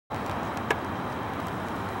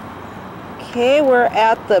Okay, we're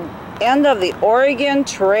at the end of the Oregon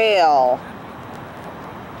Trail.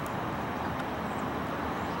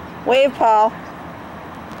 Wave, Paul.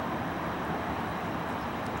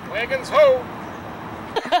 Wagons ho!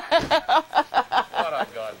 What a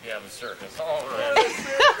goddamn circus. All right.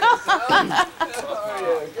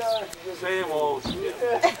 Same old shit.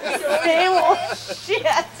 Same old shit.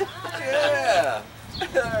 Yeah.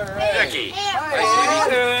 Alright. Becky.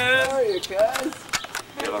 How are you, guys?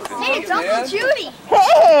 Hey, it's Uncle Judy.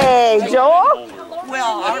 Hey, Joel.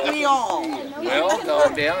 Well, aren't we all? Well,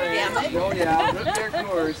 calm down. Oh, yeah. Rip their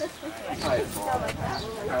course. Hi, Paul.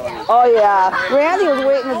 Oh, yeah. Randy was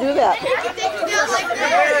waiting to do that.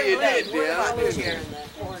 Yeah, you did, Dan.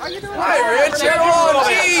 Hi, Richard. Oh,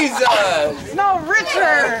 Jesus. No,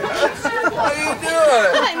 Richard. How you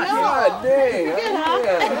doing? I know. God dang.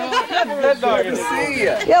 That dog Good is to see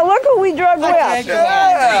you. Yeah, look who we drug with.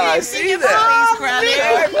 Yeah, I see that.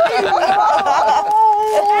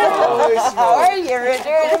 How are you,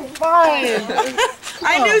 Richard? Fine.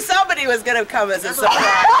 I knew somebody was going to come as a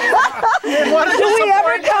surprise. Do we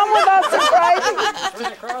ever come without surprising?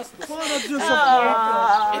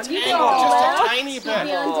 It's angled just a tiny bit.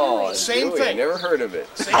 Oh, Same Dewey, thing. Never heard of it.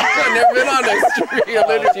 I've never been on this tree. I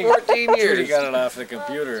lived here 14 years. He got it off the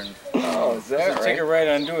computer and Oh, is that take it right?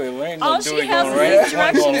 right on Dewey Lane. All No she Dewey has going is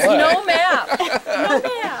right, these one going directions. left. No map. No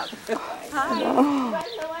map. Hi.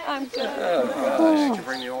 I'm good. Did you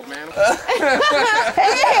bring the old man?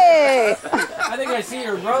 Hey! I think I see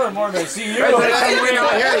your brother more than I see you. I come way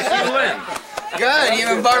out here to see Lynn. Good. You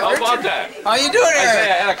even bought How Richard. about that? How you doing, I say Eric?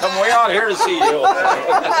 I had to come way out here to see you.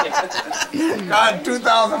 God,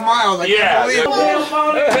 2,000 miles. I Yeah. can't believe it.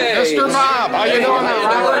 Hey. Mr. Bob, how you doing there,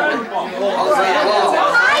 Robert?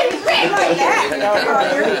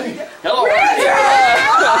 Hello. Good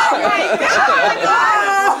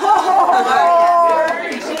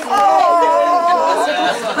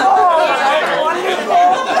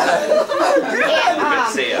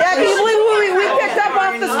to see you. Yeah, can you believe who we picked up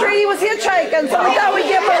off the street? He was hitchhiking, so we thought we'd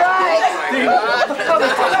give him a ride.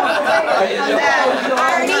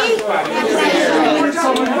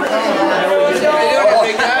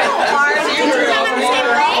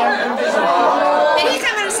 Did he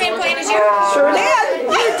come on the same plane as you? Sure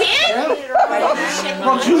did. You did?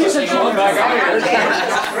 Well, Julie said she went back out here.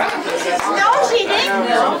 No, she didn't.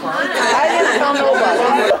 I didn't tell nobody.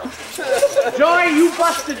 Joy, you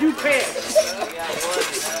busted, you pay.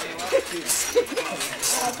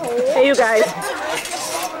 Hey, you guys.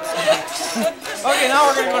 Okay, now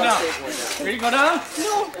we're gonna go down. Ready to go down?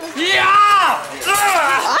 No. Yeah!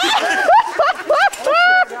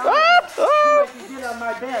 Get on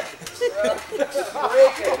my bed.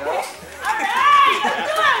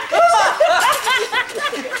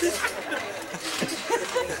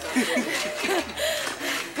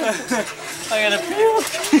 I gotta puke.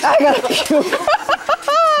 I gotta puke.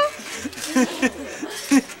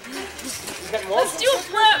 Let's do a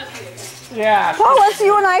flip. Yeah. Paul, let's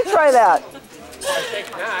you and I try that.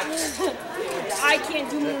 I can't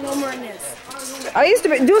do no more than this. I used to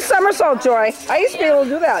be, do somersault, Joy. I used to be able to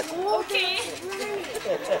do that. Okay.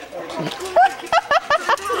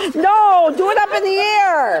 No, do it up in the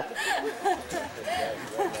air.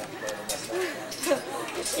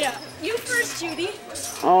 Yeah. You first, Judy.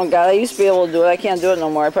 Oh, God, I used to be able to do it. I can't do it no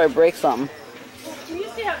more. I'd probably break something. We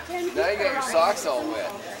used to have 10 Now you got your socks all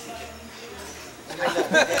wet.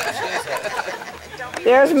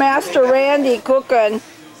 There's Master Randy cooking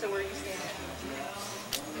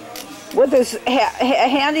with his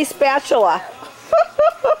handy spatula.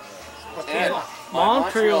 And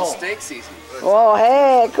Montreal steak season. Oh,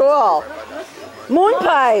 hey, cool. Moon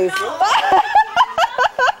pies.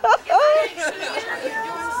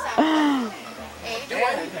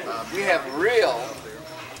 We have real,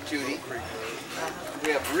 Judy.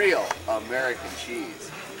 We have real American cheese.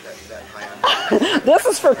 This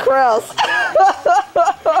is for Chris.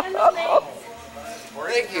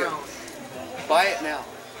 Thank you. Buy it now.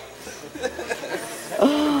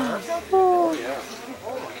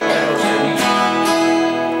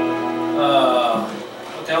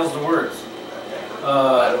 What the hell's the words?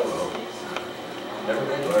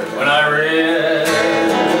 When I read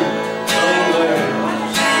the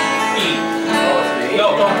words, E. No,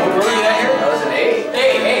 were we that here? That was an A.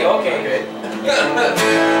 Hey, okay, good.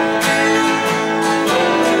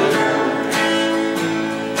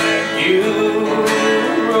 You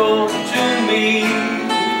wrote to me.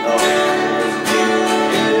 It's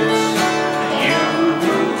you.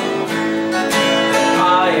 I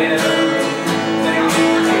am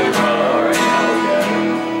thinking of.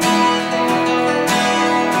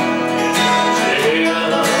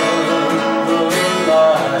 Till the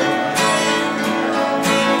light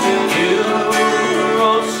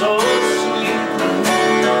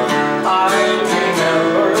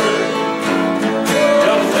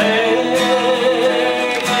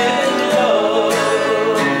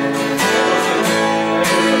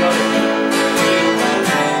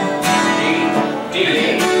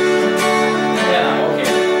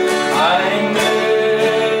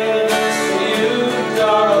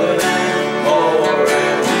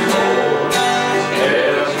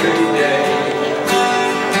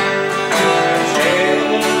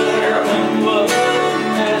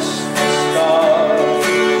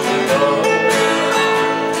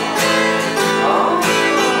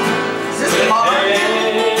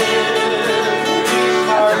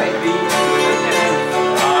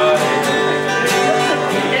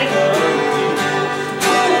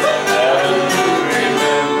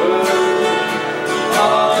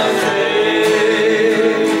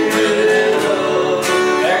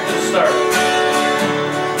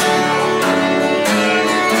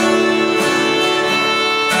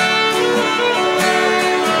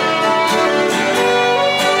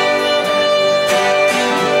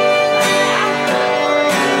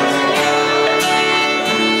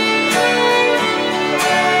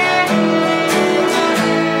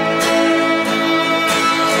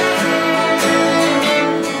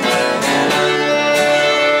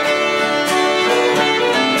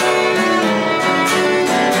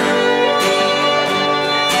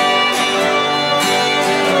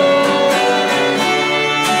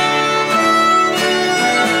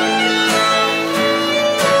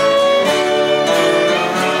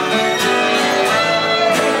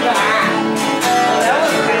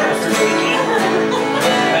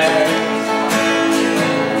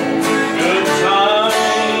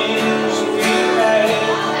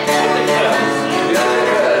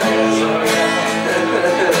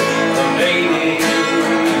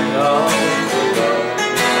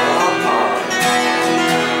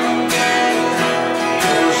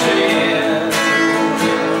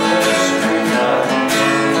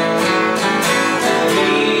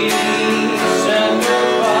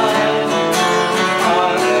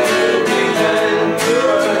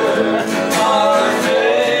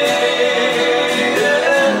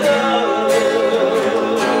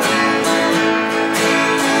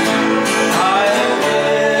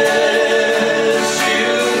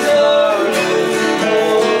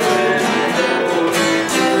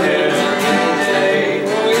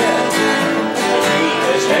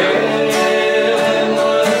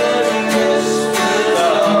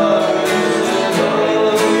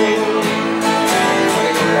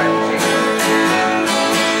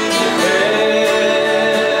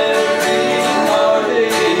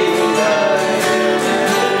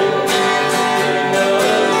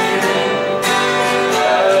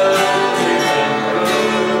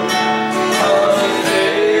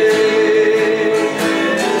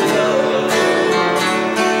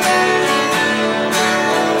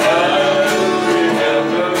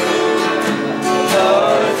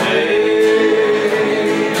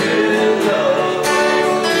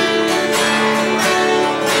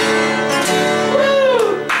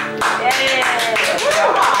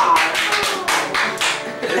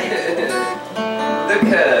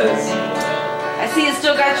you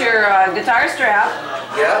still got your guitar strap.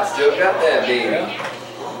 Yeah, still got that baby.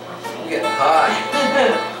 I'm getting hot.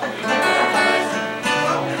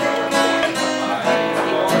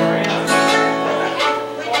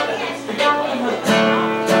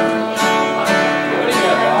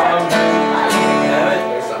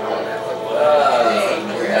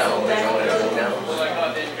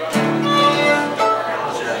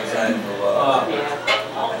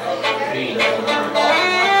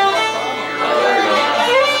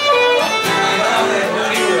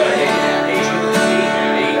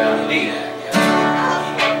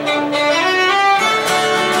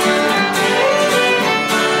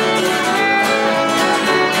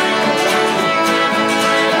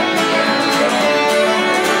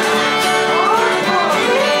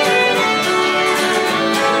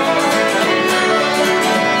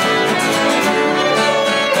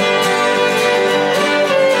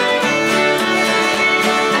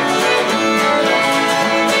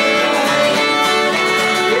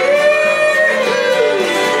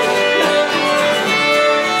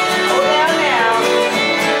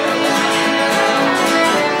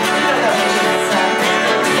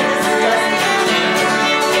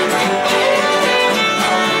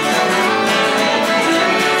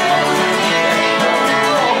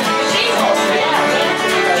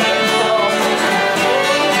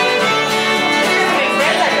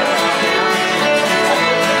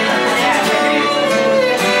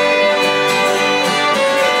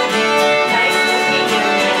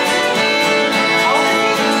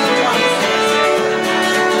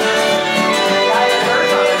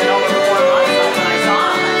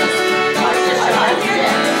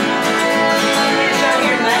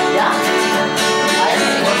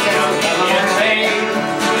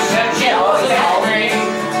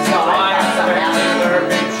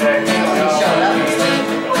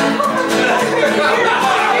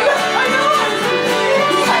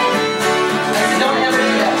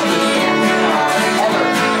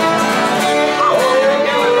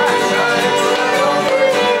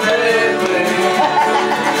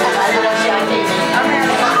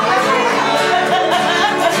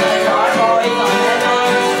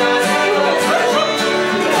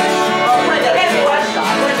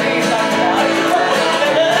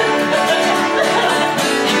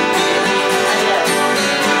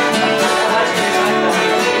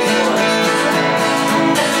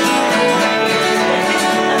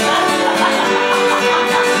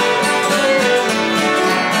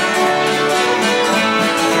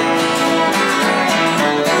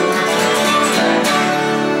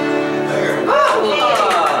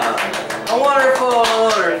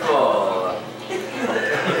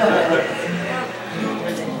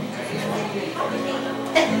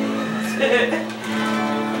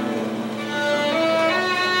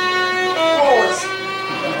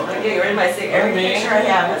 Every picture I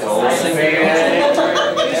have is Don't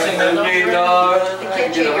sing them big dogs.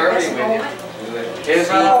 Get a hurry with you. It's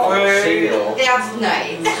not way. That's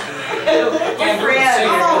nice.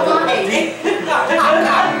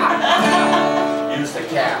 Use the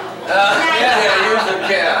cap. Yeah, use the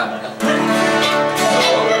cap.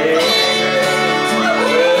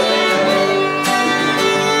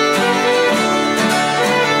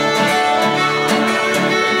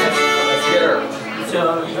 Let's get her.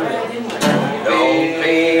 Don't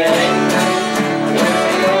be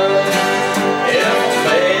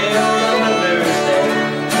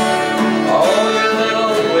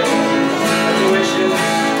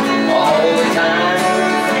all the time.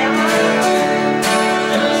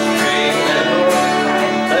 Just dream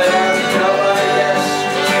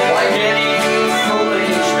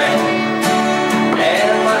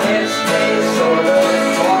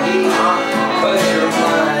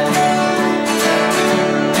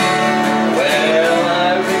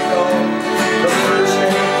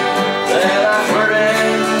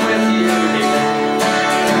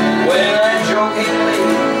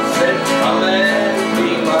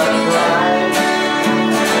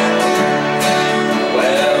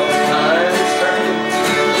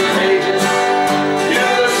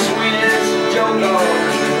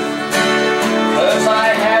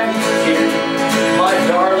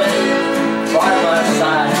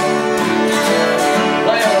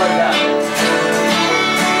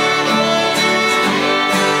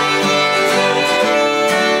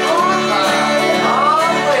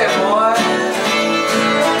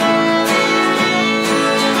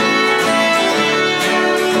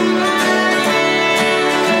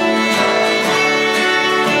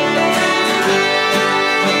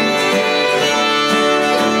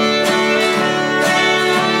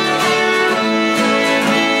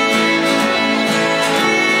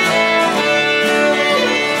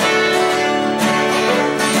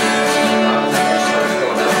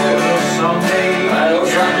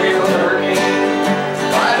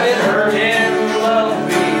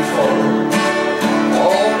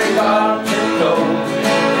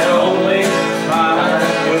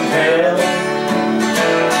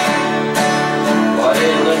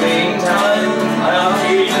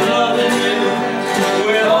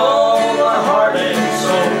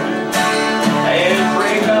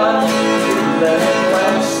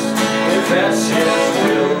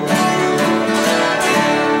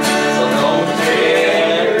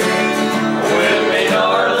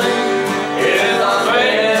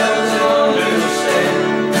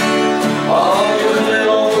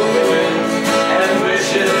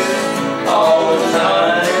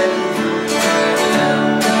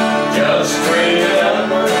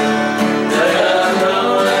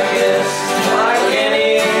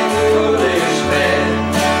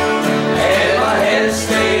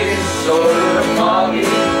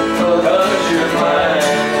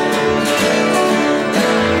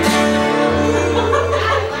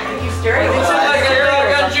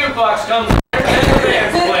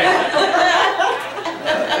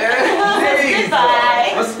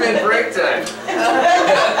good.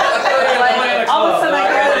 All of a sudden I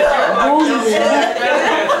hear this.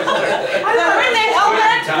 Where'd that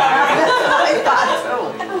helmet come? I thought so.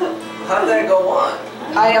 How did that go on?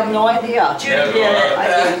 I have no idea. Judy did it.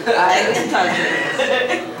 I didn't touch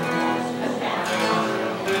it.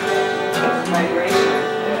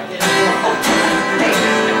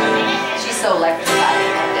 She's so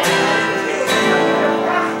electrified.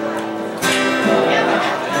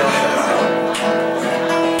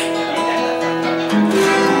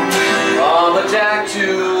 From a jack to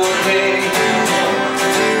a king,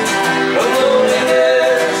 from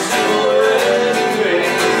loneliness to a wedding ring.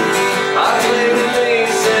 I played the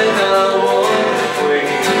bass and I won the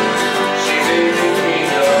queen. She made me king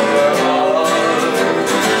of her heart.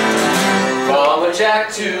 From a jack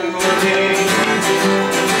to a king.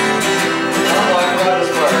 Oh, I brought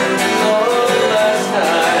his part. Oh, last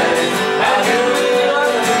night I knew it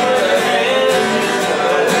was the end.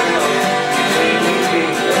 You made me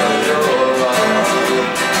king of your heart.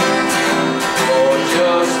 For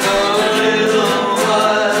just a little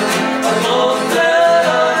while, I thought that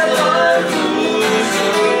I'd lose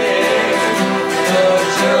again. But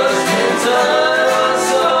just in time I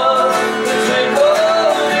saw the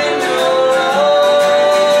twinkle in your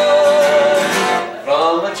eyes.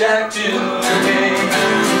 From a jack to a king,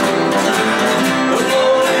 from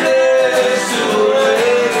loneliness to a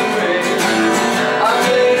wedding ring. I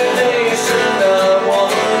played an ace and I won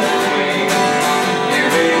the queen. You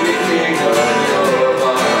made me king of your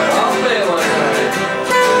heart. I'll play it one time.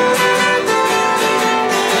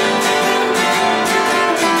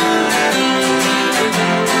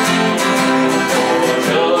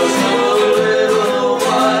 Just a little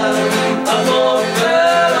while, I thought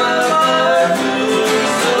that I might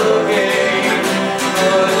lose again.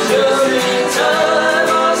 But just in time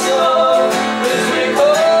I saw the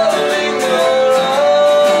twinkle in your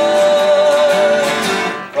eyes.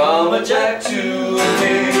 From a jack to a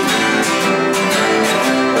king,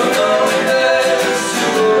 from loneliness to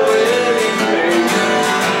a wedding ring.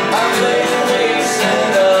 I played an ace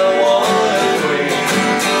and I won the queen.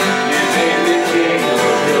 You made me king of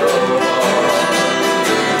your heart.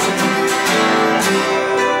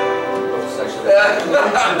 Oops, I should have.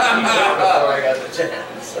 Before I got the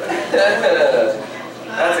chance.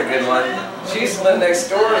 That's a good one. She used to live next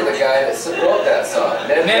door to the guy that wrote that song.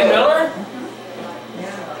 Ned Miller?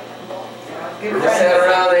 They sat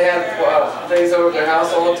around, they had things over at their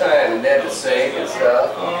house all the time, and Ned would sing and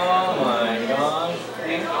stuff. Oh my gosh.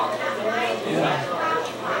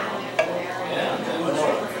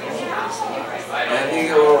 And he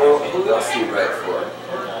go, who else did he write for?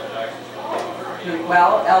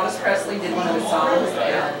 Well, Elvis Presley did one of the songs,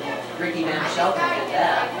 and Ricky Van Shelton did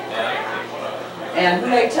that. And who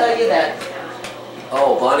did I tell you that?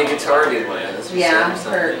 Oh, Bonnie Guitar did one. This was Yeah,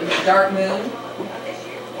 something. her Dark Moon.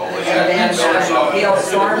 And then Gail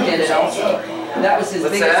Storm did it also. That was his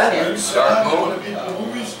What's biggest that? hit. Start moving.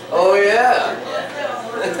 Oh, yeah.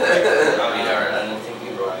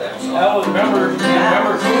 That was, remember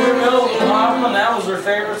Cougar Mill in Hoffman? That was her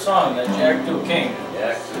favorite song, that Jack to a King.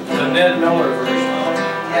 The Ned Miller version.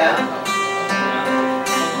 Yeah.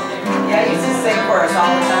 Yeah, he used to sing for us all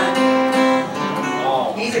the time.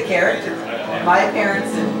 Oh. He's a character. My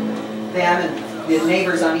parents and them and the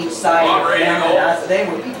neighbors on each side Well, of ready to them go? and us, they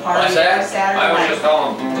would be partying every Saturday I was night. just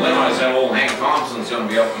telling Lynn, I said, old Hank Thompson's gonna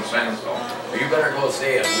be up in Sandstone. You better go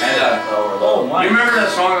see him. And, Oh my. you remember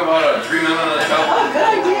that song about a 3 men in a tub? Oh, good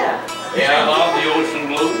idea. Yeah, I love the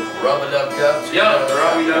ocean blue. Rub-a-dub-dub. Yeah, the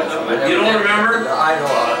rub-a-dub-dub. You don't remember? I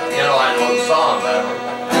know, I know the song, but I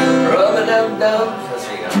don't. Rub-a-dub-dub. Let's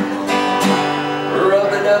see.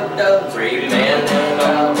 Rub-a-dub-dub. 3 men in a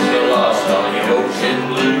tub. Get lost on the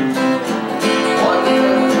ocean blue. 1,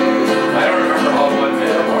 2, 3. I don't remember how it went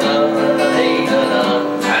there. I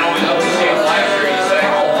know we got the same live stream you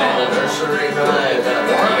sang all And day. the nursery rhyme.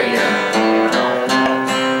 Warm here.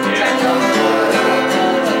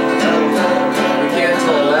 We can't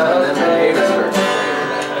tell that and the neighbors are.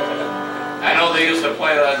 I know they used to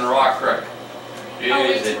play that in Rock Creek.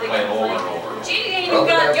 Jeez, they'd play it over and over. Gee, you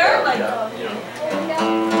got your leg.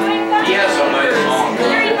 He has some nice songs.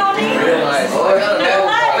 There you go, Real neighbor. nice. Oh, I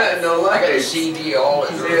got no luck. I got a CD all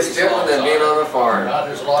in. It's different than being on the farm.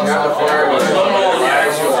 There's a lot You're on the farm. Some of the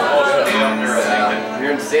actual supposed to be up there, I think.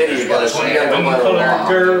 You're in the city, you gotta see it no matter Colored what.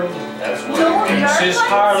 girl, That's No, what it it's his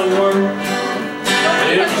hard work.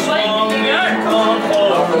 It's long I can't Don't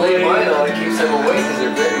believe mine, fall. though. It keeps them awake because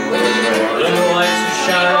they're very willing. Little lights will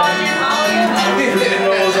shine. Who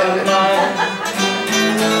knows I'm mine?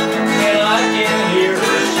 And I can hear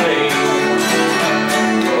her say,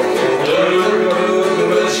 "Little girl,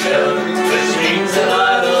 which means that I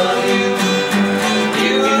love you."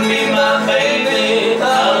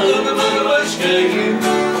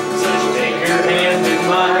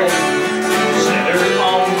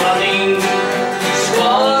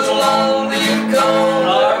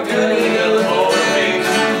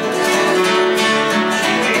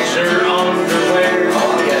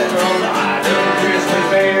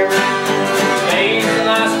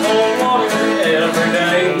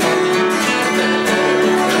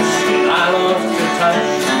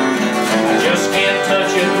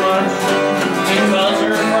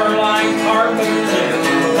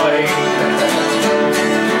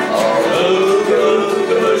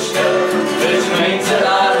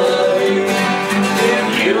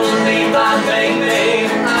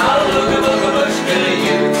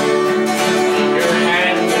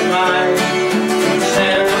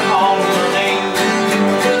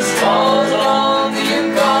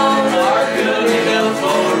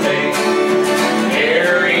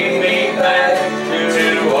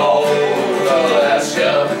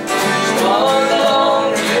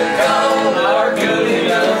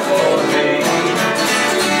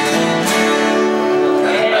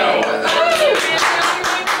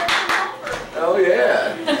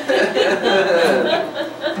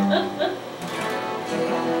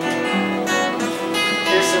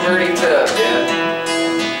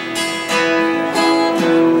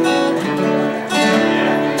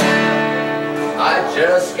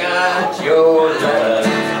 got your letter,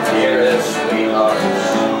 dearest sweethearts.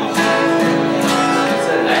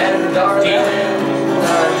 And darling,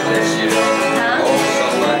 I miss you oh so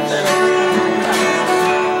much.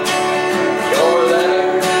 Your letter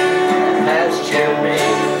has cheered me,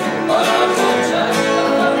 but I won't say.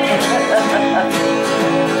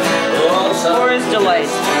 For his delight.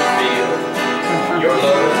 Feel your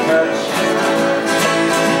loving touch.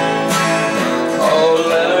 Oh,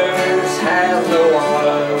 letters have no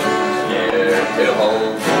arms here to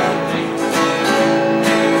hold me.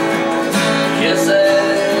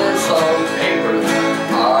 Kisses on paper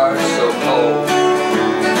are so cold,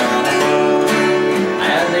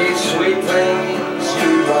 and these sweet things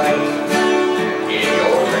you write in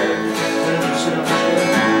your letters,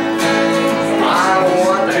 I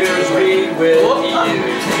want to be with you.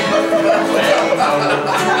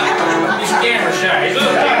 He's camera shy. He's a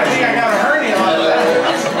little I camera think I shy. got a hernia on that.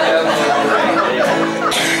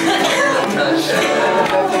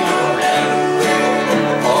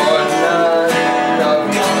 Or none of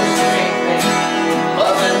your sweet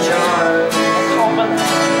love and charm.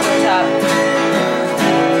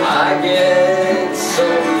 I get so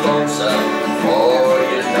lonesome for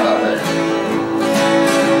you, darling.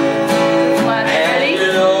 And you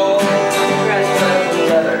know that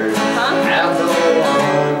letters have no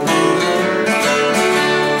arms.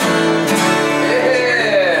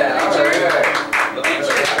 Yeah, all right.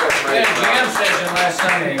 We had a jam session last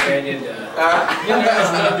Sunday. I did. You know,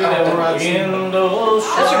 just gonna do that one. In the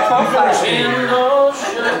ocean. That's your profile. In the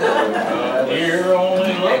ocean. You're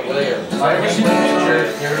only looking.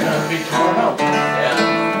 You're gonna be torn up. Yeah.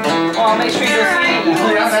 Well, I'll make sure you're seeing.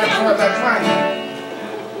 That's right.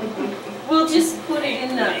 We'll just put it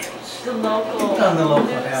in the local. Done the local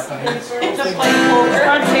happenings. It's a placeholder.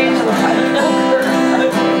 Front page of the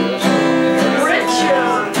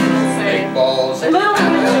Richard. Big balls in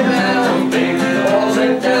Cowtown, big balls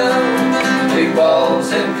in town, big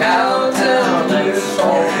balls in Cowtown, this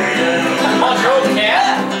all Got a bunch of old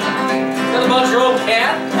cat? Got a bunch of old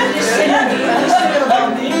cat?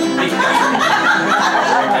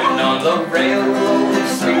 Riding on the railroad,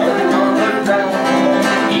 sleeping on the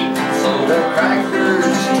ground, eating soda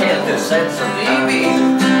crackers, 10 cents a BB.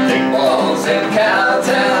 Big balls in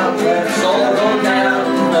Cowtown, let's all go down.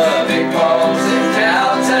 Big balls in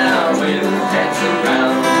Cowtown, we'll dance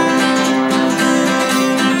around.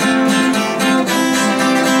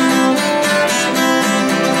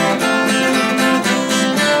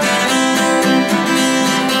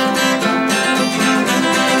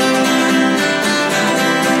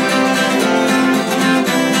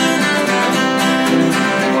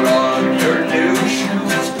 Put on your new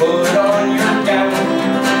shoes, put on your gown,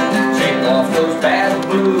 take off those bad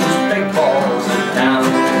blues, big balls in town.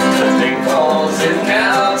 The big balls in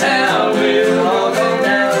Cowtown, we'll all go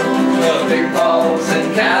down. The big balls in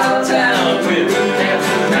Cowtown, we'll dance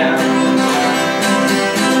around.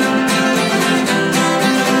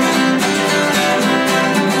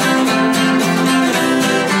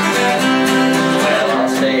 Well, I'll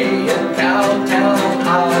stay in Cowtown,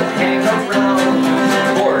 I'll hang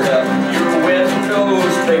around, board up your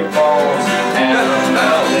windows, big balls in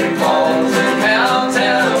town. Big balls in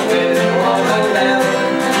Cowtown, we'll all go down.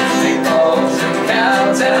 Big balls in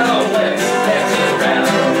Cowtown, let's dance around.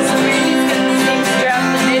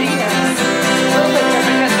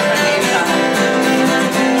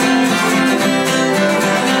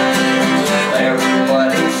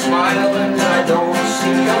 Everybody's smiling, I don't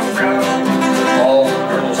see a frown. All the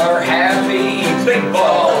girls are happy, big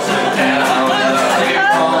balls in town. Big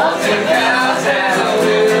balls in Cowtown,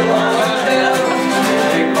 we'll all go down.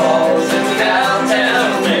 Big balls in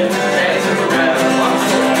Cowtown, let's dance around.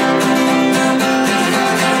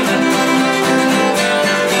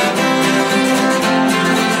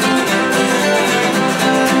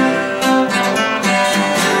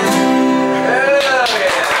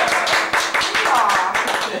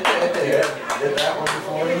 Did that one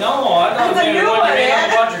before? No, I don't think it would be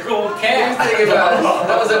a bunch of cool cats.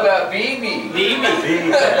 That was about BB. BB.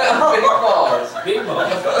 Big balls. Big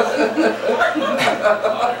balls.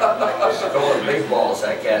 Big balls,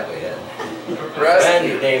 that cat we had. Rusty.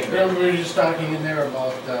 Randy named it. Remember we were just talking in there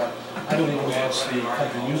about, I don't even watch the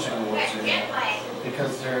country music awards anymore,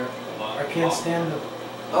 because I can't stand the,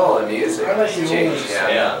 Oh, the music I like has the changed, oldies.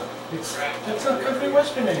 yeah. it's not country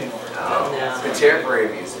western anymore. No, it's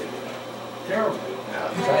contemporary music. Terrible.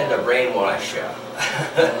 Trying to brainwash you.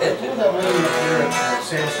 I told that lady up there at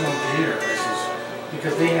Samsung Theater, this is,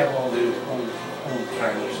 because they have all the old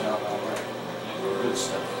timers now, all that good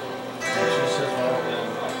stuff. And she says, well,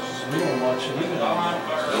 we don't watch it either.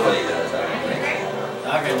 Nobody does, I don't think.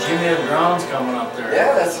 I got Jimmy Brown's coming up there.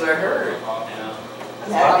 Yeah, that's what I heard. Yeah.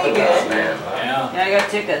 That'd be good. Man. Yeah. Yeah, I got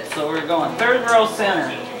tickets, so we're going. Third row center.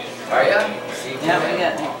 Are ya? Yeah, we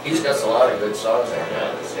got. He's got a lot of good songs like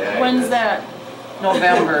that. Yeah, When's that?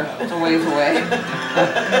 November, it's a ways away.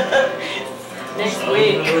 Next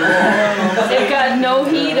week. They've got no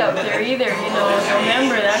heat up there either, you know.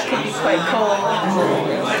 November, that could be quite cold.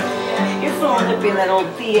 You're flowing to be in that old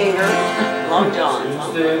theater. Long John.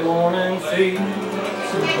 Tuesday morning feels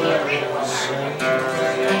so very the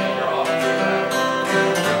same.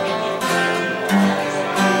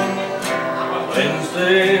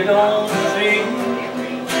 Wednesday don't feel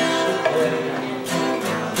so bad.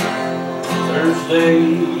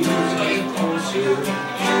 Thursday's get closer.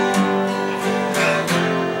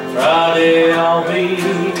 Friday I'll be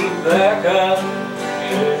back out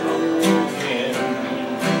again.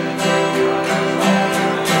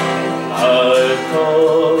 I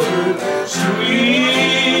call her sweet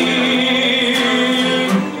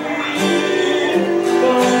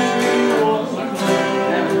country woman.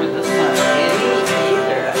 Remember the sun.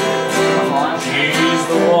 Come on. She's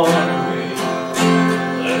the one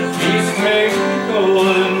that keeps me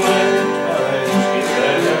going when times get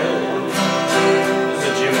bad. Is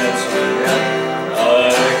it Jim Henson? I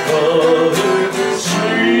call her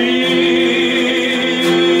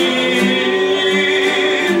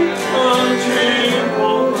sweet country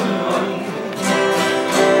woman.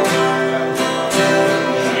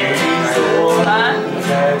 She's the one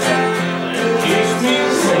that keeps me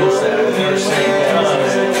going when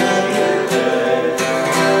times get bad.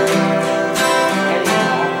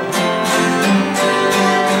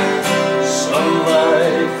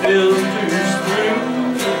 Sunlight filters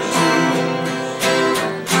through the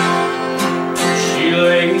trees. She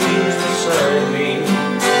lays beside me,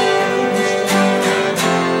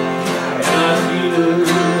 and I feel the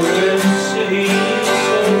city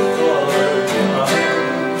so far behind.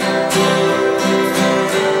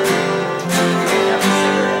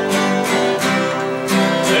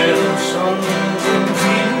 Then sun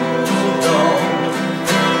reveals the dawn,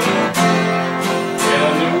 and a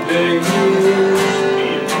new day is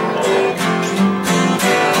being born.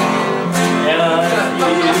 And I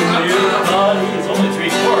feel your body, it's only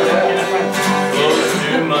 3/4, close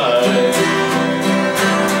to mine.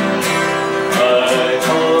 I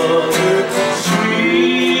call her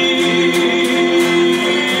sweet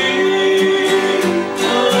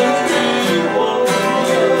country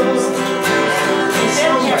woman. She's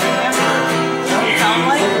the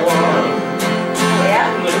one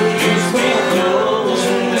that keeps me going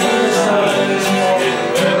when times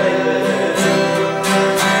get bad.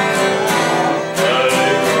 I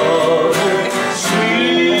call her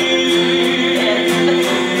sweet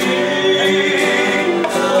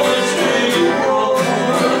country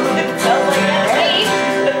woman.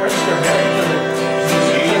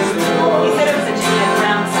 She's the one. He said it was a Jim Ed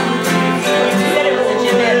Brown song. He said it was a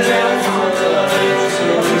Jim Ed Brown song.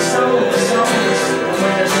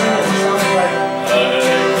 I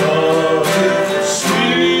call her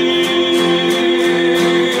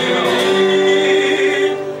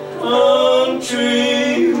sweet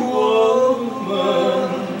country woman.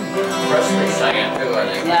 Presley sang it too, I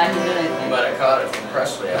think. Yeah, he did it. You might have caught it from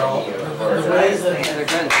Presley. I think he recorded The it. ways that Yeah, they're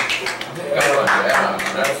good. Yeah,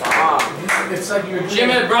 that's awesome. it's like you're Jim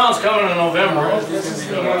Ed Brown's coming in November. This is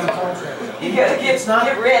the contract. You gotta It's not-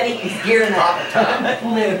 get ready. He's gearing up.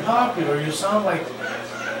 Who made it popular? You sound like.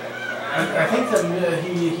 I think that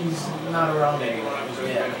he's not around anymore. He's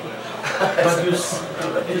dead. But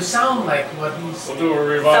you sound like what he's. We'll do a Sound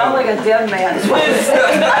revival. like a dead man is what you're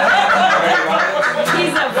saying.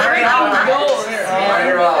 He's a freaking ghost. Oh,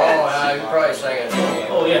 you probably sang it.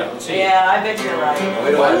 Oh, yeah, let's see. Yeah, I bet you're right.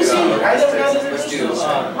 We don't What have to is he? go. I don't know. Let's do this.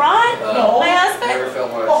 Ron? No. My husband? Never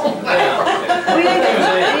film where We didn't get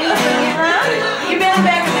Ron? You've been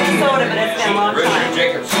back in Minnesota, but it's been a long Richard time.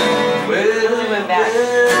 Jacobson. We went back.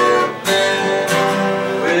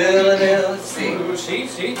 Let's see.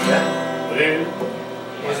 See? Yeah. Well,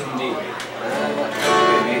 yes, indeed.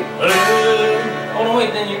 Maybe. Oh, no,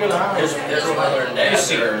 wait, then you're gonna. There's mother and dad.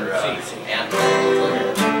 See. Or, aunt.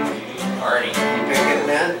 Arnie. You pick it,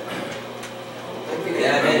 man?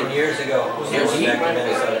 Yeah, I did years ago. Years ago. Back in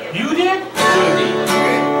Minnesota. You did?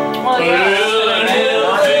 Okay. Well, yeah.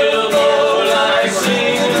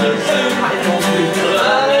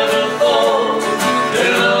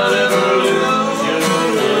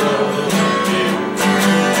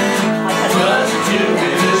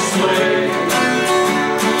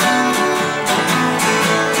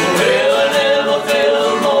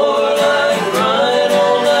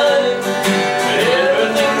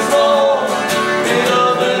 Everything's wrong, ain't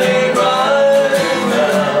nothing ain't right.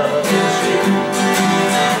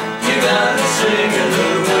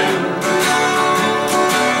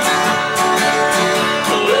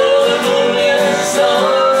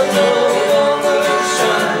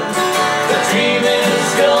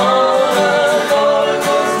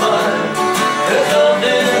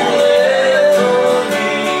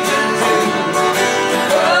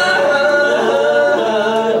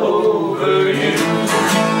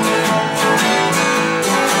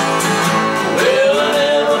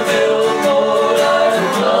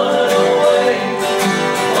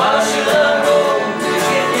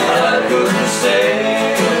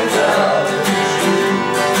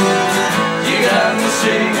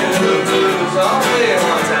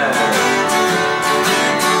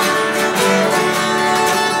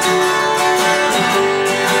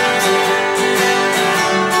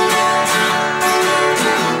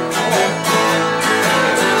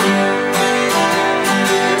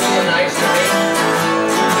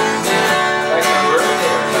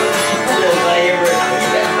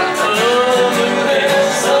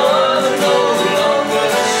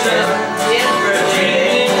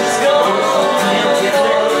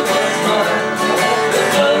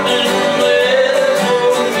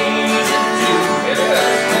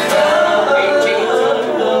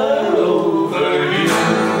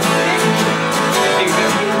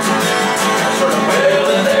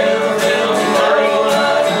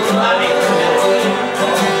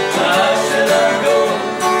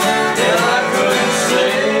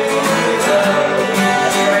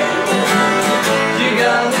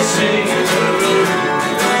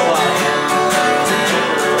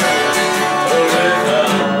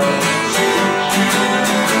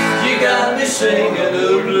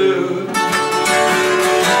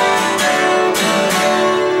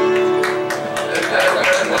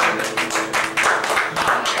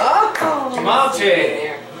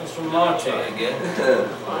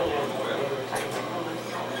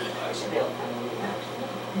 We get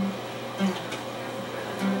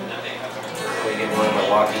one of my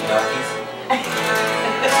walkie-talkies.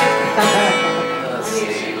 Let's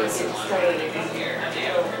see, listen.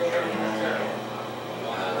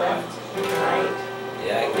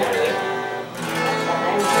 Yeah, I get it.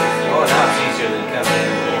 Oh, now it's easier than coming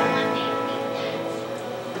in.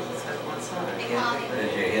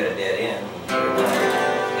 Because you hit a dead end.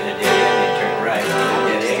 Hit a dead end, you turn right. Hit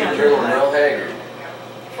a dead end, you You're turn real left. haggard.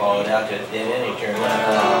 Follow it out to a dead end, you turn left.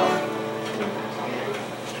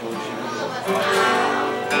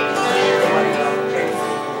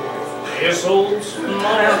 This old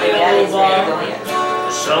smile is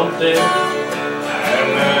something I'm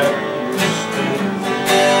not used to.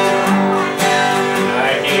 I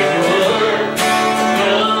gave you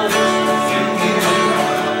up just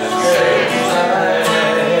to say goodbye.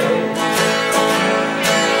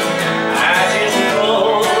 I just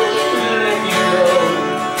told to let you know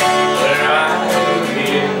that I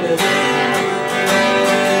did.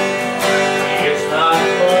 It's not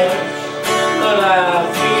much, but I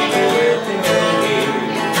feel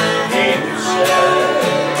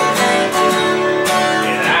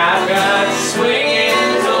and I've got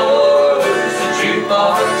swinging doors, a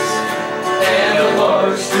jukebox, and a bar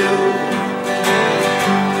stool.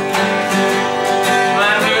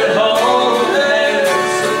 My good home is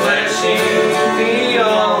a blessing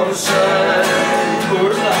beyond sun.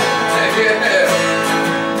 Poor life.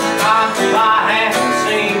 If I haven't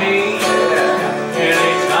seen me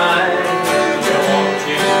anytime you want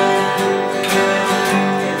to.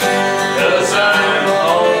 'Cause I'm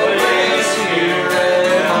always here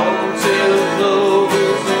at home till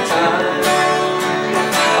closing time.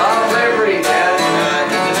 I'll play for you, Dad.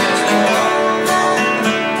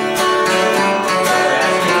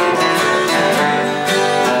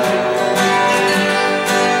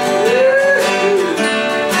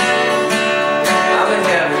 I'm in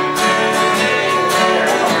heaven.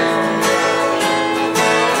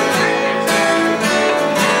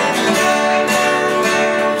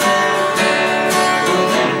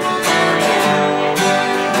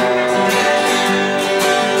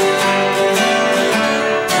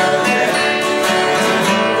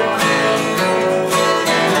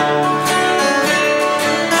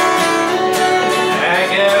 I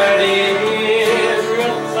got everything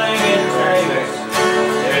in Vegas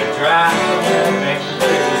that drives me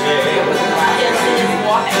crazy. I got everything just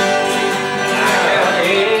mine.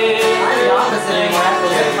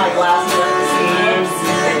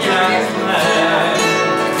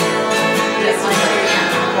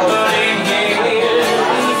 But in here,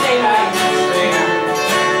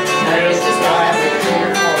 there's just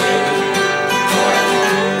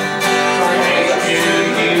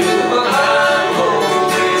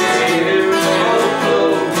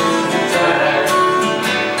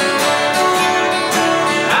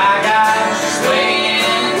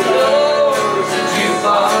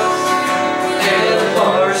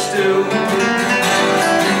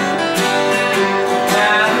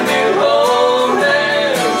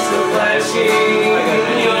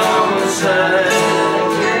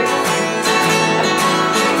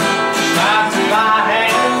Stop by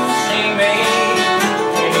and see me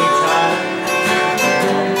anytime.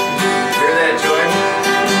 Hear that, Joy?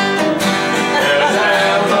 'Cause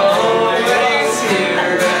I'm always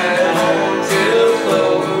here at home till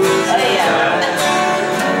closing time.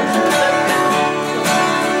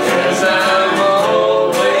 'Cause I'm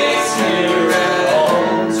always here at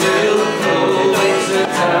home till closing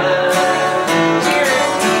time.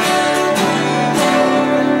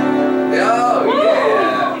 Oh,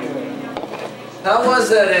 yeah. How was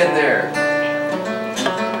that in there?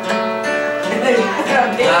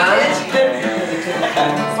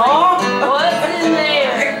 What's in there?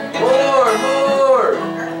 More!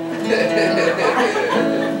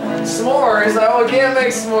 S'mores? Oh, we can't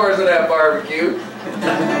make s'mores at that barbecue.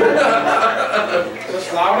 Is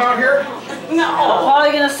it loud out here? Paul,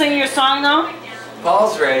 you gonna sing your song now?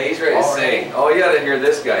 Paul's ready. He's ready to sing. Oh, you gotta hear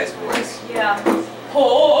this guy's voice. Yeah.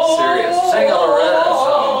 Serious. Sing a Loretta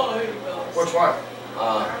song. Which one?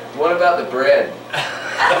 What about the bread? Oh,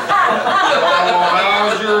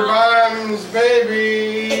 how's your buns,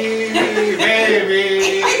 baby?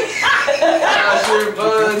 Baby. How's your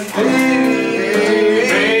buns, baby?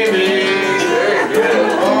 Very good.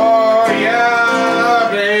 Oh, yeah,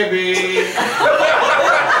 baby.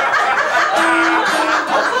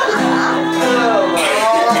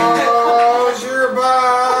 How's your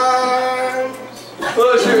buns?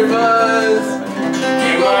 Push your buns.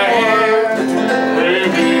 In my hand,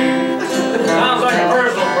 baby. Sounds like a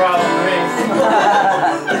personal problem to me.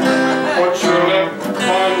 Put your lip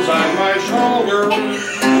buns on my shoulder.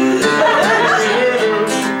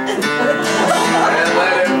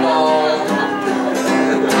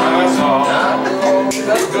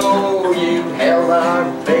 know you held our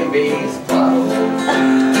baby's bottle.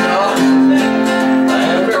 Oh,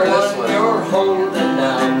 and the one you're holding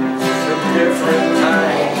now is a different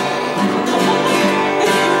kind.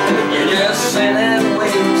 You just sit and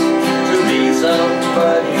wait to be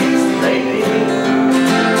somebody's lady.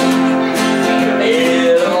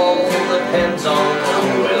 It all depends on who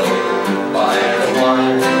will buy the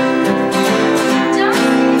wine.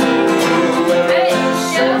 Whoever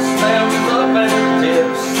sets them up and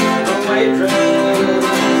tips the waitress.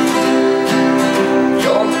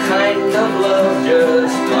 Your kind of love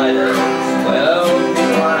just might as well be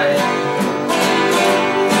mine.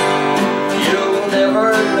 You'll never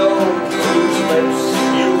know whose lips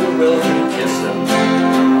you will be kissing,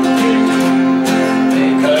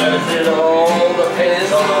 because it all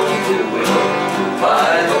depends on who will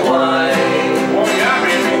buy the wine. Oh, yeah,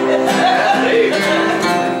 baby. Hey.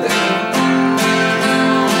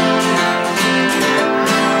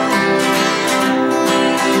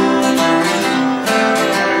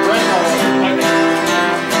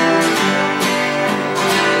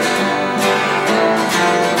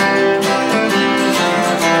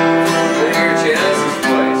 Take your chances,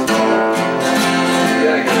 boys. You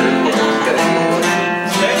gotta get rid of it.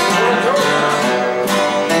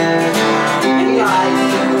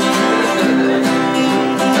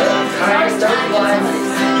 Kind of life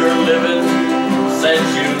you're living since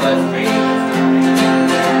you left me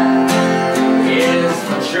is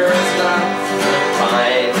for sure it's not the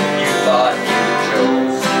time you thought you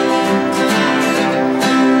chose.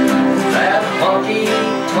 That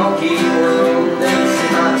honky-tonky world is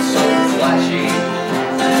not so flashy.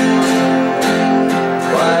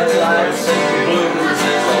 Bright lights and blues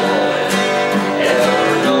is all it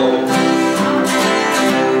ever knows.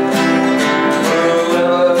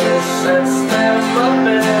 Whoever sets them up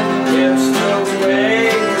and gives the way,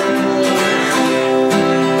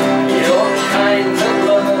 your kind of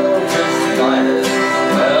love just might as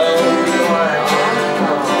well be mine.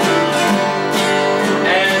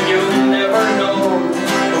 And you'll never know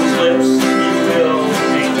whose lips you will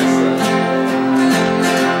be kissing,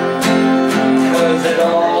 'cause it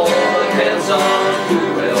all depends on who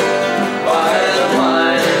will buy the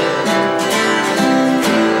wine.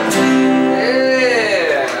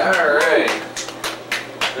 Yeah, all right.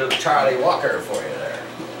 Little Charlie Walker for you there.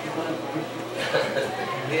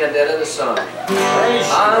 The end of the song.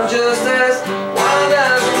 I'm just as wild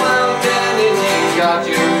as a wild cat, and you got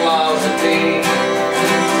your claws at me.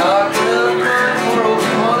 Talking of my world,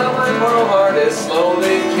 all of my poor heart is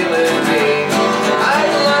slowly killing me.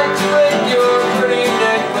 I'd like to break your pretty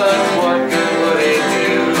neck, but what good would it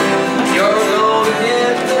do? You're gonna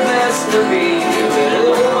get the best of me, you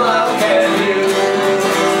little wildcat, you.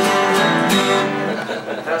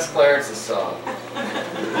 That's Clarence's song.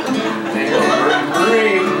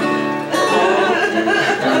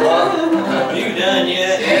 You done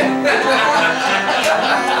yet?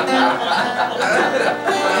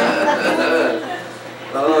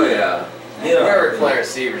 Oh, yeah. You Yeah. remember Clarence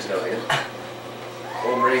Severs, don't you?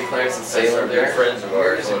 Old Marine Clarence and Sailor, Sailor they're there. friends of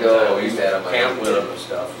ours. Years One ago, time we used met to on my camp with own. them and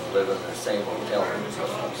stuff, and live in the same hotel room and stuff,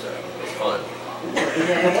 so it was fun.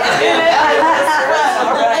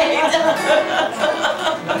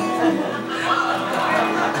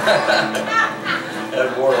 Had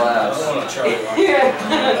more I laughs. want to Charlie Walker.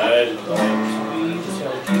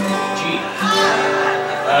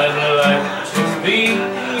 I'd like to be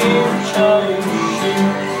Charlie Sheen.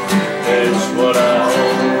 That's what I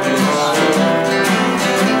always say.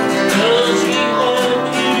 'Cause he had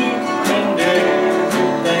you and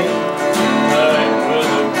everything, like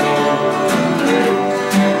with a golden ring.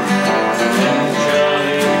 And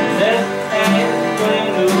Charlie left and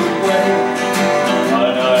went away,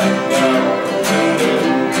 but I got to know.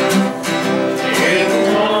 It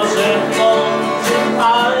wasn't long till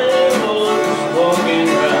I was walking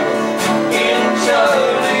round in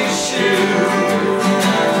Charlie's shoes.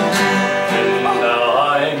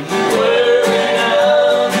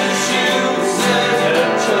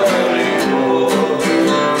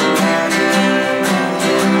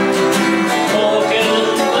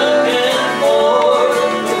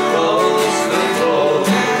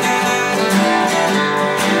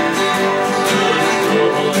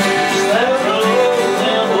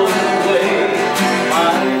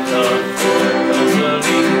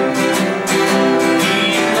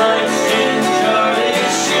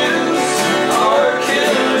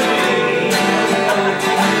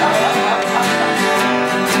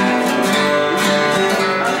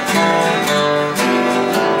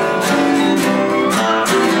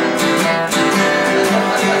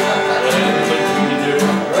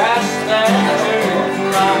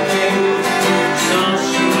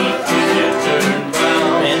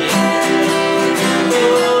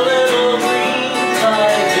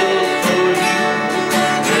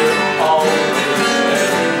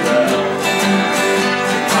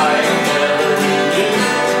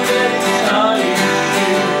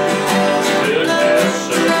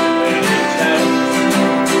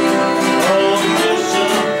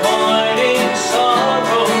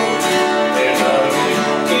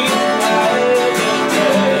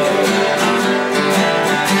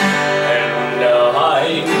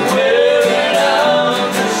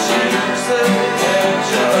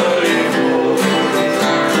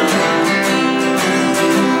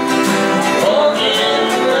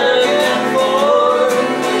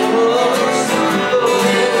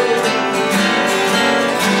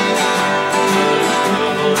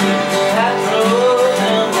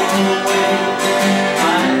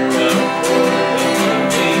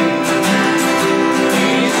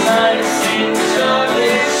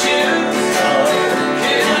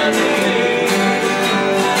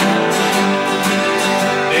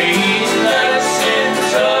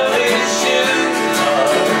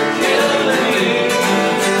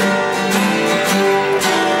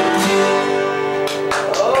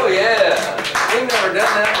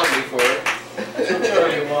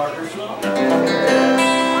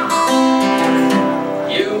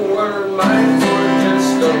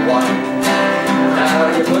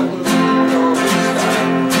 Now you're putting on the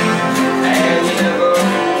style, and you never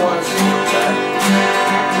once look back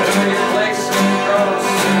to your place across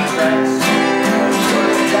the tracks. Sort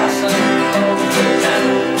of gossip of the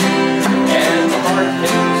town, and the heart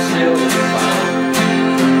can still be found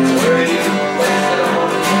where you place it on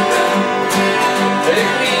the ground. Pick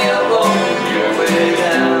me up on your way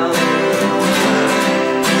down.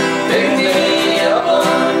 Pick me up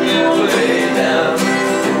on your way down.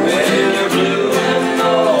 When you're blue and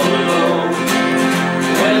all alone,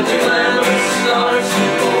 when the glamour starts to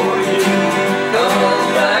bore you, come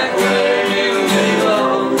back where you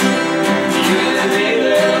belong. You'll be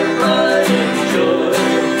there right in joy,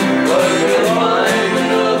 but you'll find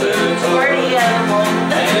another Party toy, animal.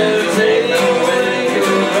 and it'll take no way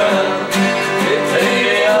around. Pick me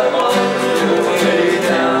up on your way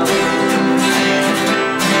down.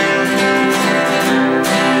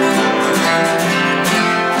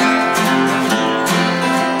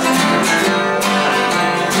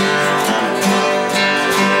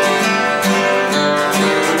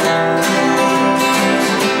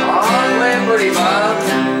 On Liberty Bob.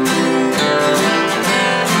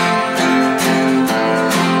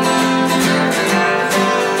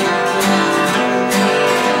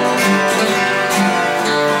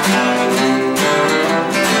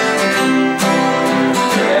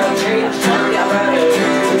 Yeah, change your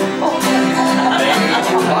attitude. Make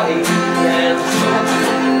your body and soul.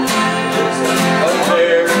 But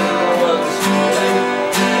they're the ones who play.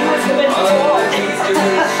 Underneath you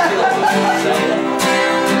is still the same.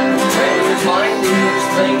 When you find these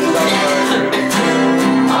things are true,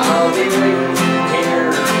 I'll be waiting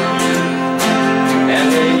here for you. And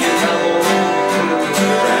then you come over to the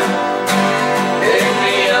ground. Pick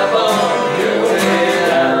me up on your way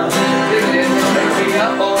down. Pick me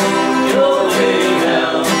up on your way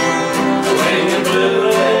down. When you're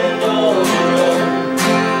blue and all alone,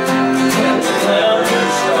 when the glamour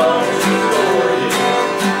starts to bore you,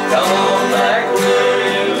 come on back where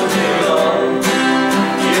you belong.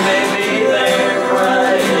 You may be there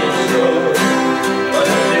right in joy, but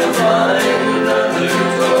you'll find another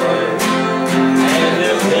toy, and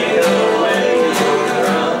you'll feel the way you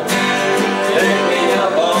run. Pick me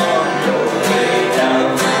up on your way down.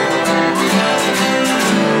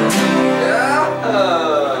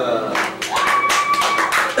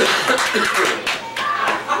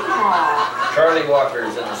 Charlie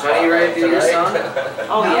Walker's in the So you ready to do your song?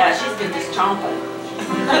 Oh yeah, she's been just chomping.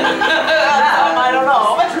 I don't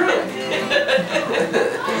know.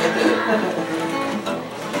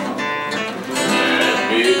 Let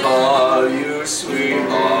me call you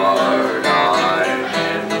sweetheart, I'm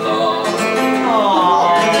in love.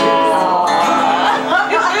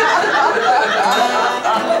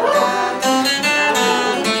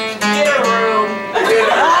 Get a room. I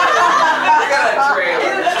got a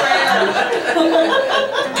trailer.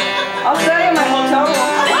 I'll sell you my hotel room.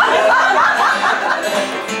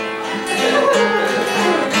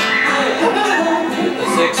 The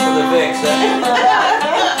 6 for the Vicks,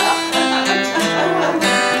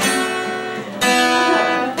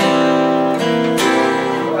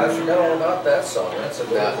 Oh, I forgot all about that song. That's a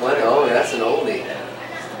good one. Oh, that's an oldie.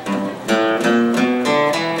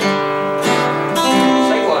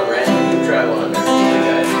 Sing one, Randy. You try one.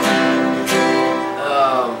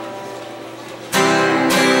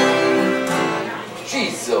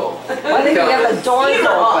 Jeez, I think we got the doors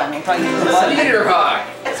open. If I can get the Skeeter Hawk.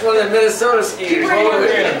 That's one of the Minnesota Skeeters. Oh,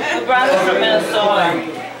 yeah. We brought it from Minnesota.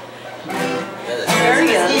 There he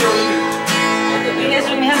is. You guys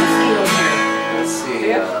don't even have mosquitoes here. Let's see.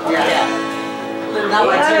 Yeah. Not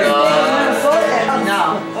like No.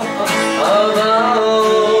 Alone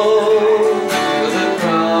with a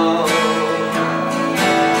crowd.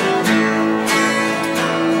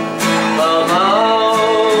 Come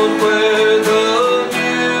out where the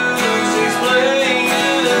music's playing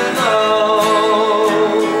loud,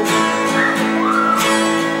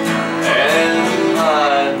 and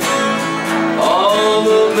hide all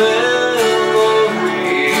the memories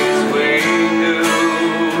we knew.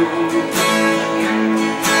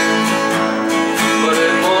 But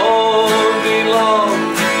it won't be long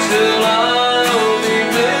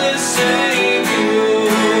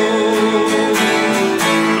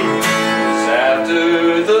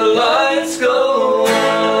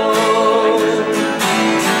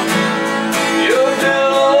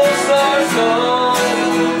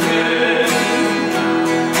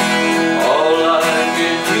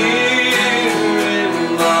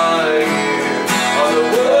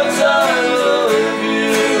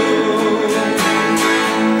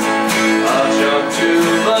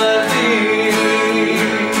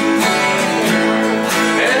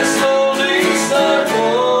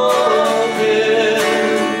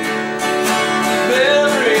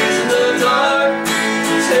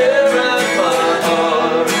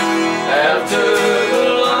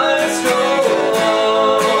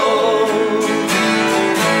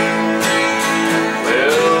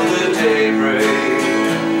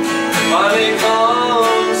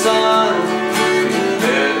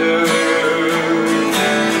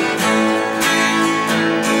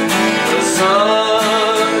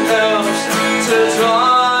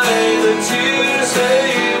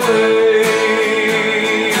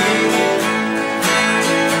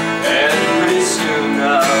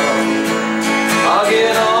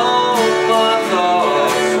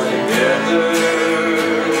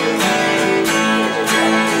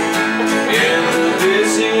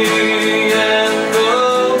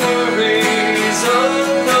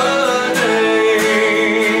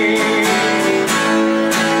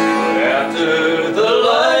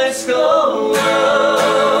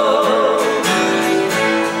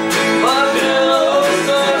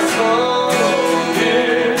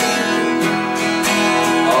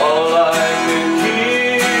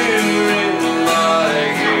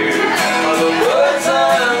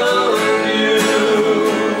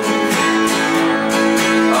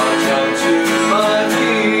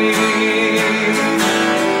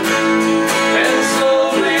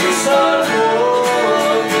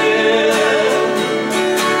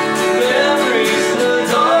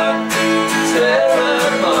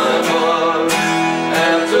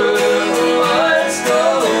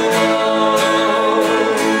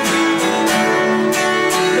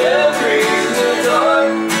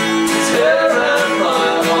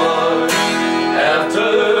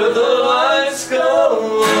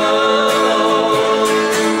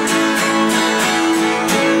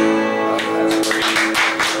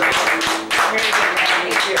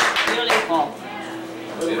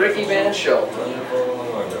The Ricky Van Show. Wonderful,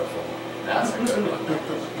 wonderful. That's a good one.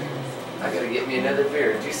 I gotta get me another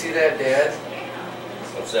beer. Did you see that, Dad?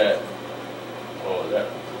 What's that? Oh, is that?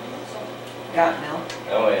 Got milk.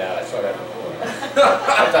 Oh, yeah, I saw that before.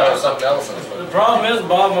 I thought it was something else. The problem is,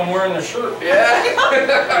 Bob, I'm wearing the shirt. Yeah.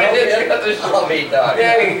 I did. You got the I'll be dog.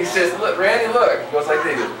 Yeah, he says, look, Randy, look. He goes like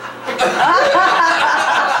this. He goes,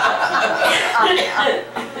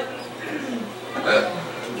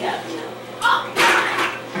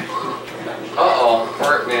 uh-oh,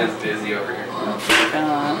 Fart Man's dizzy over here.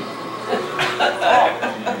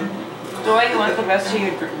 Joy, you want the rest of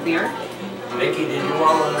your beer? Vicky, did you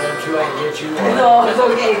want one of them too? I can get you one. No, it's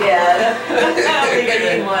okay, Dad. I don't think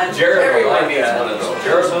I need one. Jared will Everyone like needs that. one of those.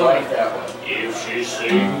 Jared will like that one. If she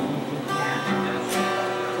sings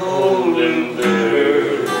cold and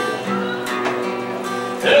bitter,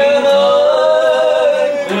 then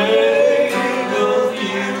I beg of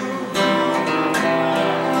you,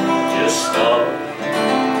 just stop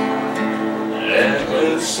and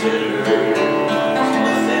consider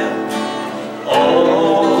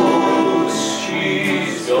all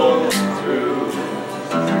she's gone through,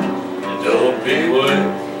 and don't be quick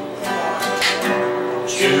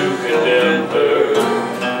to condemn her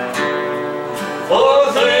for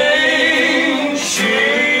things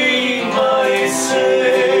she might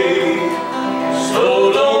say. So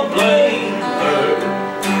don't blame her,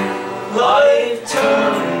 life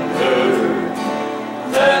turned her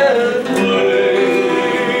that way.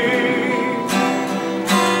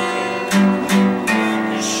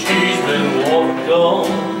 She's been walked on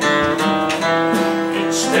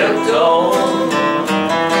and stepped on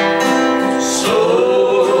so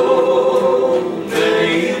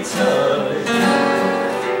many times,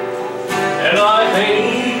 and I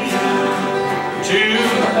hate to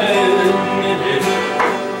admit it,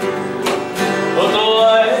 but the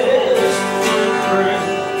last footprint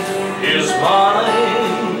is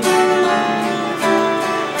mine.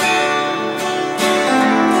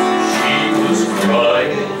 She was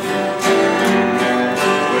crying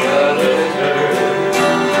when I left her.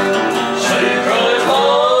 She cried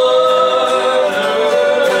harder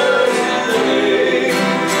today,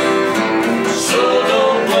 so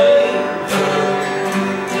don't blame her,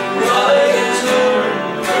 right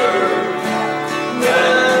turned her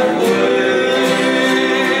that way.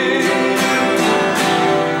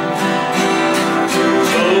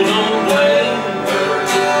 So don't blame her,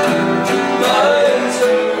 right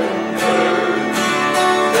turned her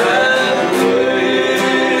that way.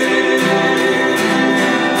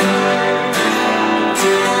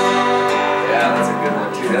 Yeah, that's a good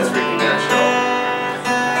one too. That's Ricky Man Show.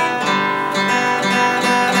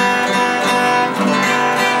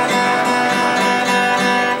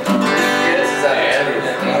 Kids is out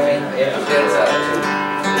too. Kids out too.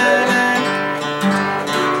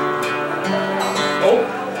 Oh,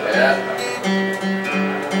 Yeah.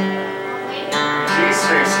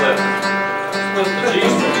 G-string slipping. with the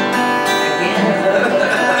G-string.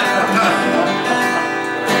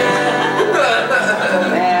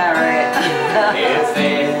 If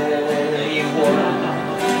anyone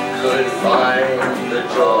could find the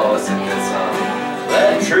joy in this song,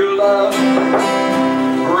 that true love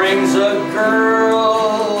brings a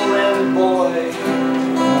girl and boy,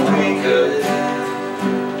 we could,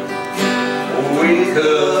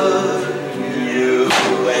 you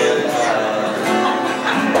and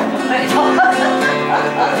Is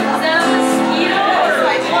that a mosquito or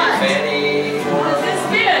like I. what? If anyone Is this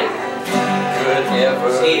big? could ever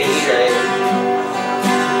say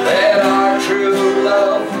that our true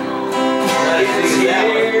love is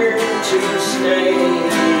here to stay,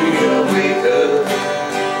 we could,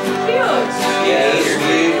 Huge. yes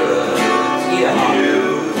we could, Yeah. you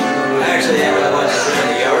Actually, that was one of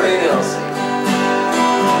the everything else.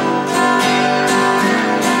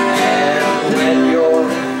 And when you're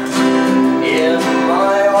in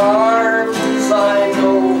my arms, I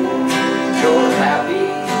know you're happy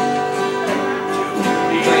to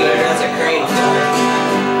be there. That's a crane song.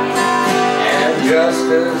 And just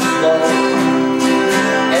as long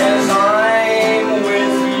as I'm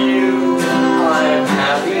with you, I'm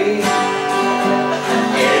happy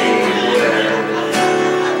anywhere.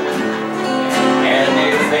 And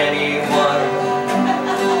if anyone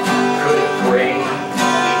could pray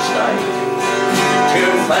each night to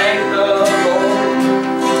thank the Lord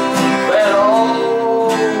that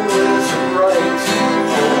all is right,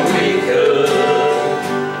 we could,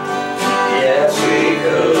 yes we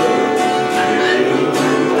could, you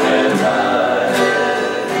and I.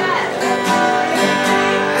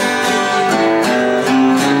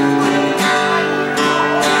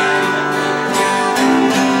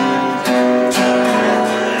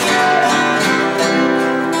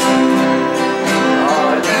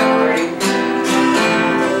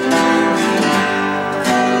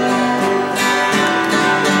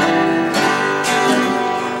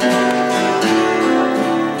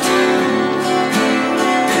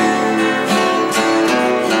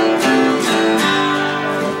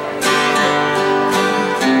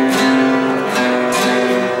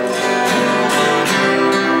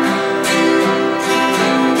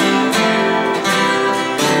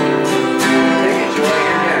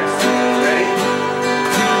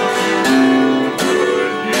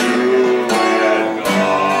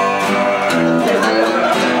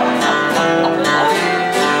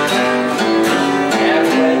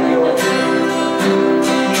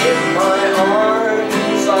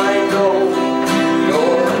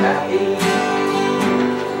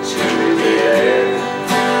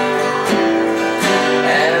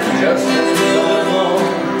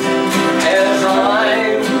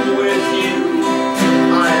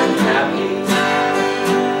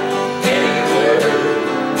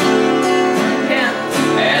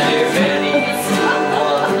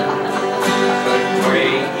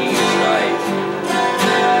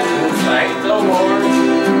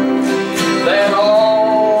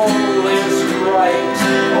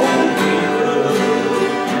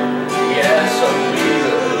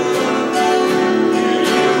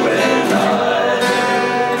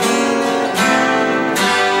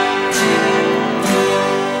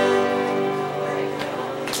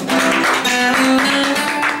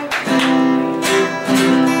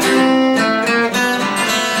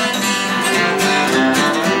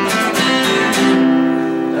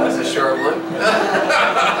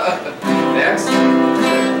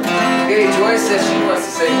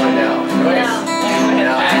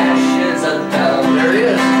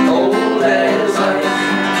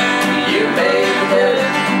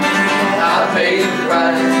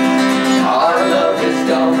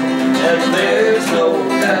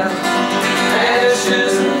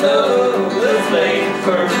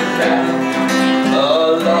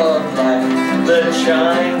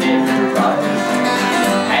 enterprise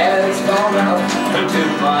has gone out to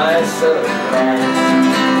my surprise.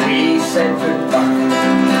 We said goodbye,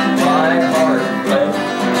 my heart bled.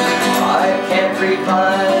 I can't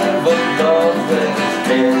revive a love that's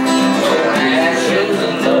dead. No ashes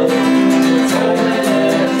of love, it's only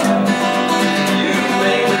that time. You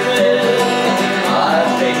made it dead, I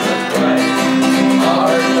paid the price.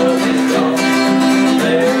 Our love is gone,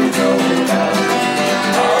 there's no doubt.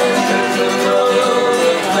 Our sense of love,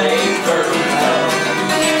 they burn out.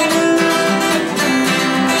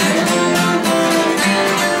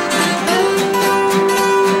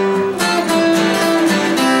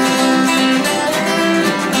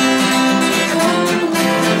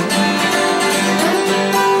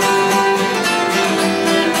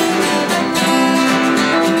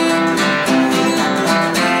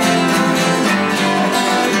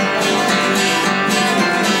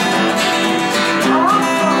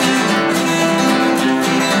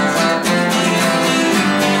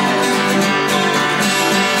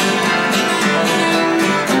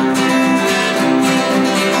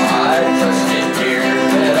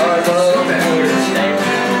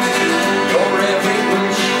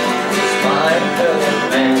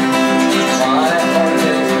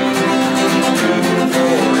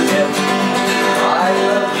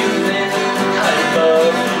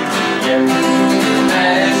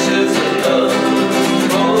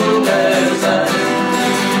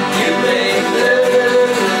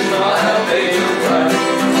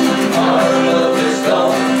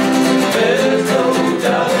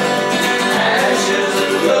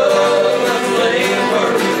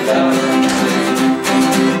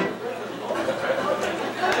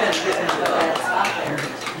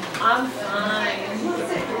 I'm fine.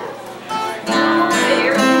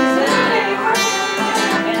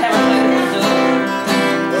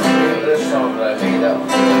 This song that I made up, I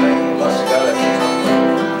must have got it.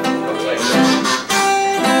 Looks like this.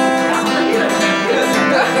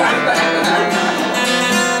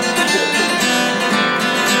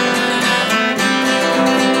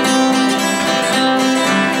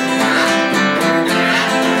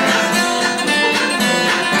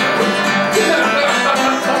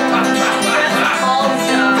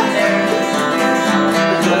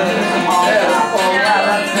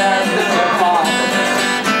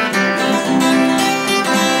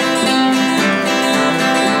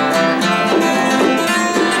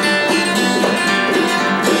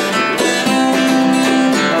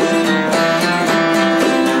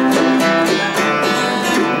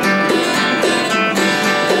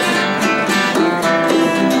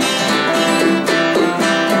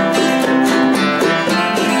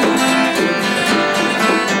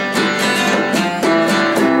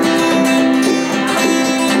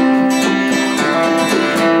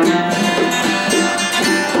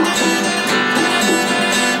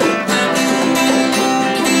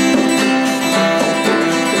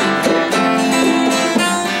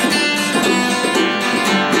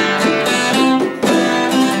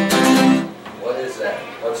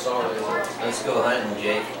 Let's go hunting,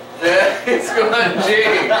 Jake. It's going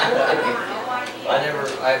Jake.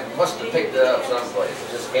 I must have picked it up someplace.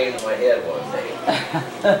 It just came to my head one day.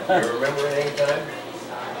 You remember it anytime?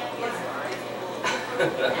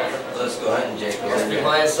 Let's go hunting, Jake. Must be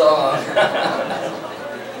my song.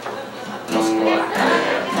 Must go on.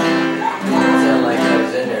 Sounded like I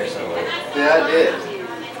was in there somewhere. Yeah, I did.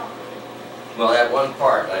 Well, that one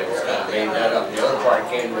part, I was kind of made that up. The other part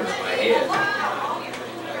came into my head.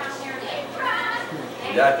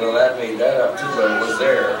 That made that up too, but it was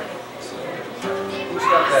there. Who's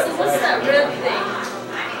got that? So what's that red thing?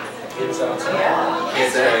 Kids outside.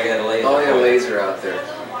 Kids there, I got a laser. Oh, yeah, laser out there.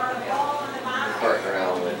 Partner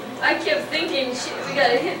out with. I kept thinking, shit, we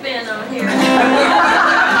got a hitman on here. Well,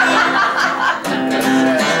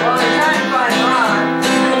 they're trying to find Ron.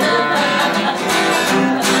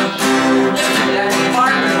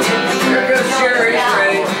 Here goes Sherry,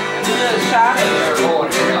 ready. Shot it. They're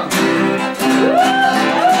going here.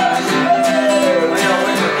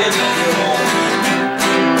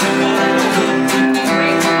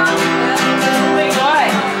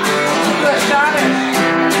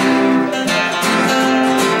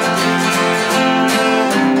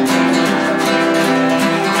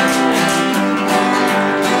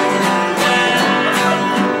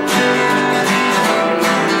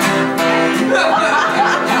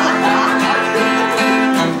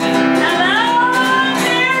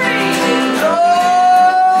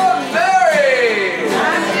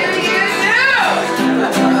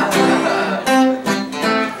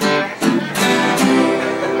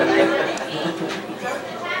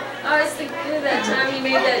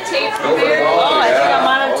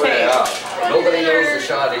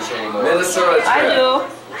 shottish anymore. Minnesota I trip. do.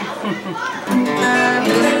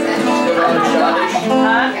 Still not a shottish?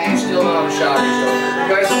 Huh? You still not a shottish, so you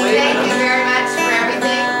guys will leave? Thank you very much for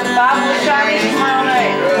everything. Bob will shot me tomorrow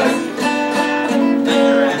night. Good.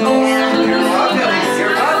 You're welcome.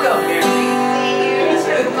 You're welcome, Gary.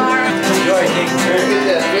 See you tomorrow. Enjoy taking care of it.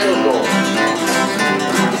 That field goal.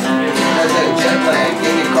 That's that jet lag.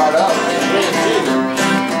 You get caught up.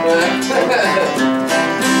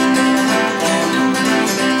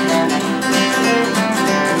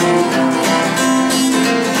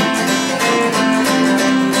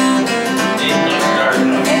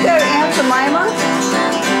 Ain't that Aunt Jemima?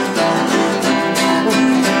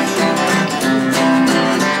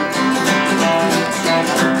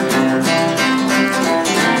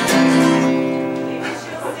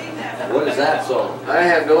 What is that song? I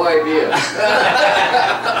have no idea. I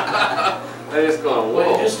just going, Well,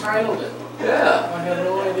 you whoa. just titled it. Yeah. I have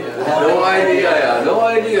no idea. No idea, yeah. No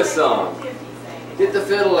idea song. Get the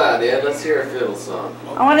fiddle out, Ed. Let's hear a fiddle song.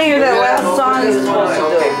 I want to hear that last song you're supposed to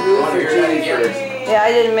Okay, do. do it for Judy first. Yeah,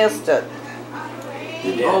 I didn't miss it.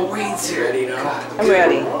 Oh, Wayne's here. Ready now? I'm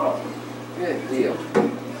ready. Good deal.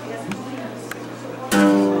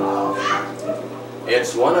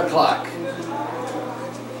 It's 1 o'clock.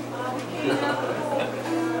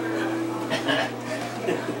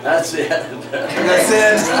 That's it. That's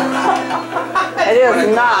it. It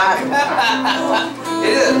is not.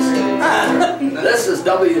 It is. This is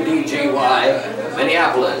WDGY,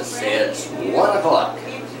 Minneapolis. It's 1 o'clock.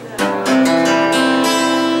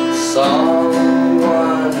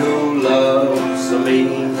 Someone who loves me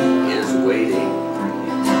is waiting.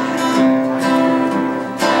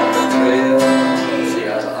 Well, see, I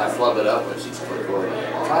flub it up when she's recording.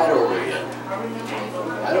 Try it over again.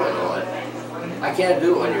 I don't know it. I can't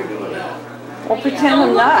do it when you're doing that. Well, pretend Don't I'm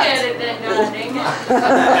look not. at it then, God dang it.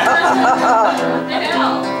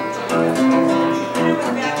 Hell.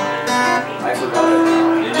 I forgot it.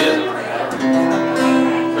 You did.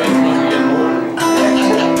 Thanks for getting more.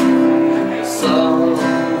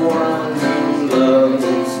 Someone who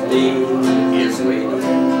loves me is waiting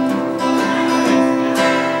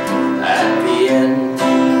at the end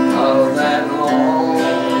of that long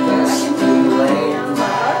dusty lane.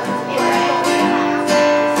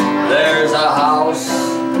 There's a house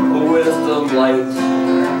with a light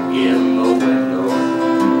in the window,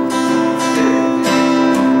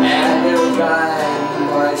 and it'll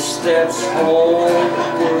guide my steps homeward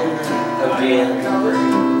again.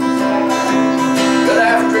 Good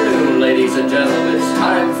afternoon, ladies and gentlemen. It's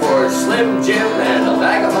time for Slim Jim and the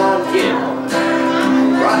Vagabond Kid.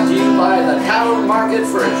 Brought to you by the Town Market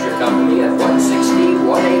Furniture Company at 116,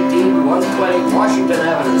 118, 120 Washington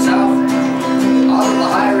Avenue South, out of the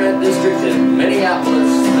High Red District in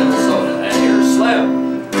Minneapolis, Minnesota. And here's Slim.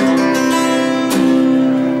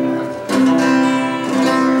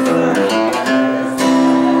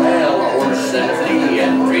 Well, a horse and a flea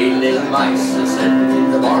and 3 little mice are sitting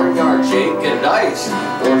in the barnyard shaking dice.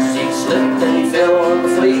 Horse he slipped and he fell on the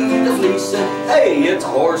flea. The flea said, "Hey, it's a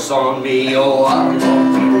horse on me." Oh, I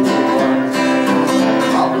belong to Peter Grimes.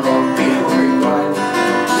 I belong to Peter Grimes.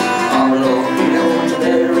 I belong to Peter, won't you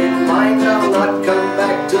bear in mind I'll not come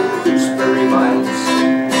back to the gooseberry mines.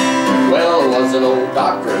 Well, there was an old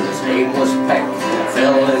doctor and his name was Peck.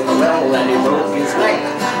 Fell in the well and he broke his neck.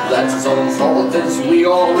 That's his own fault, as we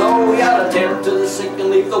all know. He had to tend to the sick and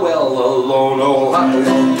leave the well alone. Oh, I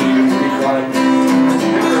belong to Peter Grimes.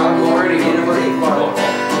 I'm already in a break line.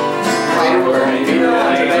 I'm already in a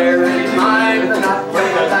bear in mind. I'm not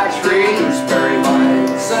bringing back straight gooseberry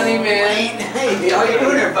mine. Sunny man. Hey, how you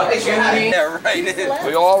doing there, buddy? Yeah, right.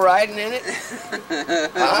 We all riding in it?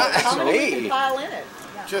 That's me. Pile in it.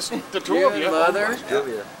 Just the two of you. Mother.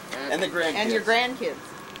 And the grandkids. And your grandkids.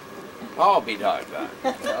 I'll be doggone.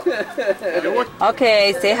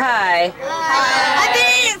 Okay, say hi. I've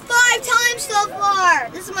been in it 5 times so far.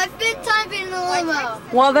 This is my 5th time being in the limo.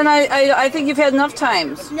 Well, then I think you've had enough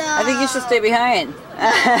times. No. I think you should stay behind.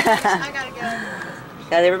 I gotta go.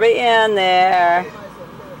 Got everybody in there.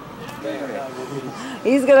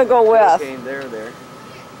 He's gonna go with. There.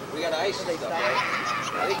 We got ice stuff,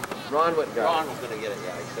 right? Ron was gonna get it,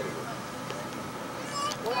 yeah, he said he would.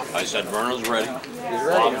 I said Verna's ready.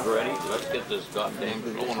 Bob's ready. Let's get this goddamn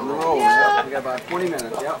show on the road. Yeah, we got about 20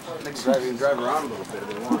 minutes, yep. Next drive, you can drive around a little bit if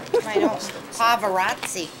they want. I know.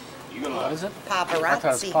 Pavarazzi. You gonna What is it? I thought it was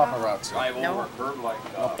Paparazzi. paparazzi. drive over curb like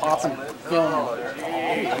Pop and film.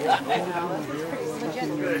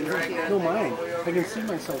 No mind. I can see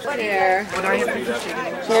myself. Here.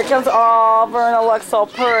 Here comes all Verna looks so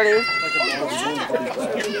pretty.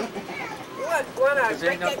 Wanna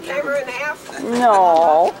break that camera in half?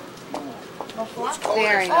 No.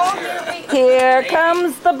 Very nice. Here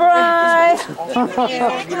comes the bride.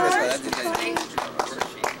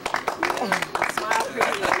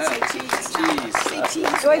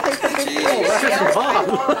 Do I take the picture?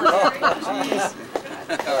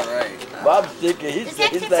 All right. Bob's thinking he's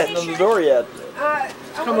not in the door yet.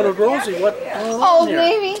 Coming to Rosie, what? Oh,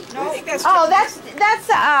 maybe. Oh, that's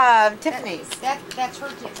Tiffany's. That's her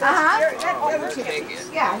ticket.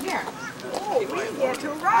 Yeah, here. Oh, we get to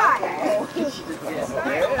ride.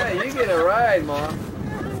 Yeah, you get a ride, Mom.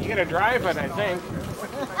 You gotta drive it, I think.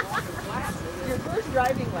 Your first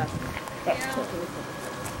driving lesson.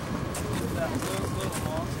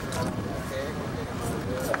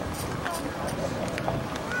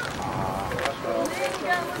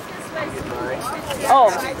 Oh.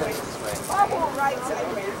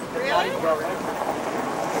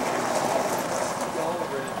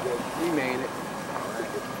 He made it.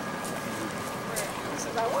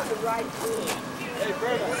 I want to ride too. Hey,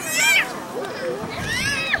 Verna.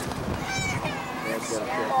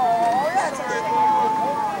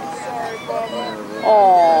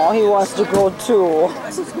 Oh, he wants to go too.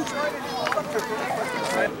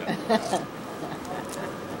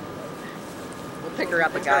 We'll pick her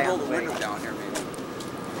up a guy on the way. Down here, maybe.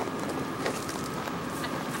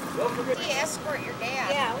 You escort your dad.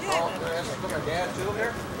 Yeah, we have Put my dad too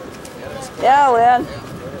here? Yeah, Lynn.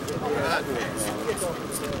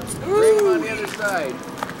 Bring him on the other side.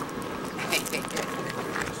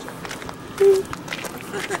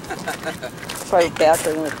 Probably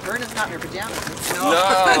faster than Verna's not in her pajamas. No,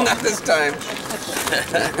 not this time.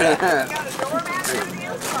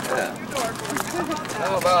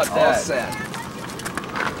 How about that? All set.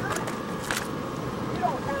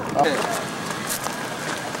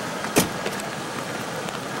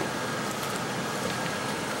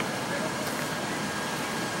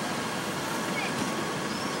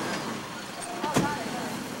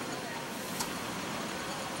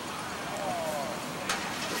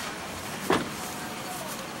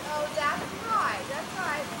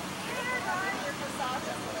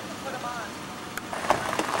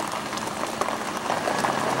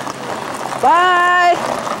 Bye.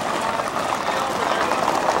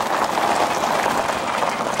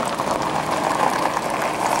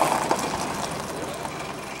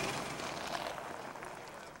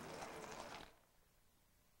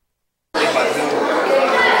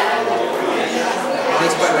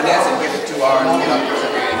 This way, my dad said give it 2 hours to get up to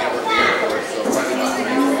everything that we're here for, so probably about 3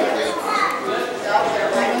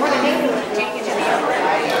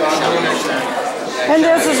 And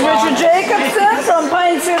this is Richard Jacobson from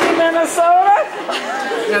Pine City, Minnesota.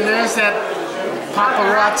 And there's that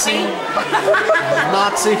paparazzi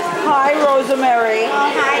Nazi. Hi, Rosemary.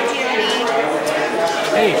 Hi, Judy.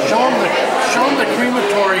 Hey, show him the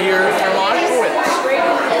crematory here from Auschwitz.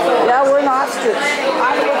 Yeah, we're in Auschwitz.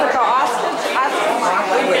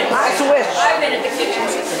 Auschwitz. I've been at the kitchen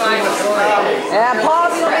since 5 o'clock. Yeah,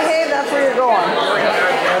 pause and behave, that's where you're going.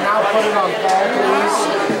 And now put it on pause, please.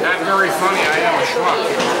 Not very funny, I am a schmuck.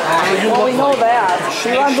 Well, we know that. She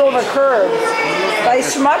runs over curbs. By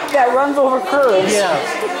schmuck that runs over curbs. Yeah,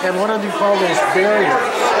 and what do you call those barriers?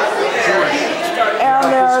 Jewish. And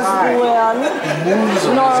there's Gwen. Moves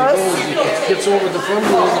him as Norris. he goes. He gets over the front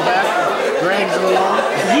wheel in the back, drags it along.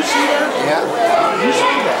 Did you see that? Yeah. You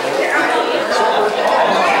see that?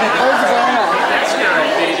 Where's Verna? That's not a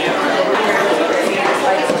video.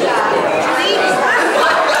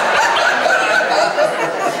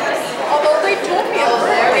 Although they told me over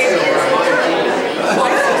there,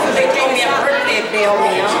 they told me at work they'd bail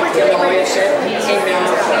me out. You know, if it came down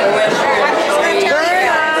to the weather.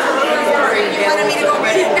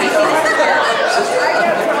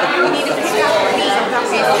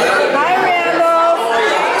 Hi, Randall.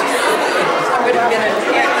 I'm going to get a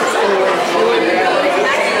text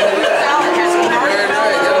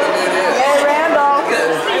Hey, Randall.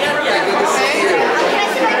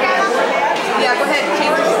 Yeah, go ahead.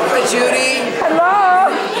 Hi, Judy.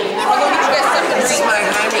 Hello. This is my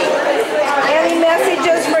honey. Any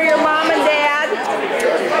messages for your mom and dad?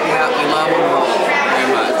 Yeah, my mom will roll very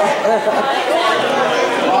much.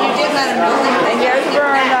 You did let him know. And here's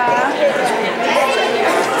Verna.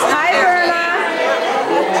 Hi, Verna.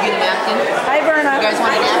 Did you get a napkin? Hi, Verna. You guys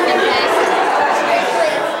want a napkin, please?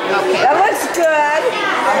 Okay. That looks good.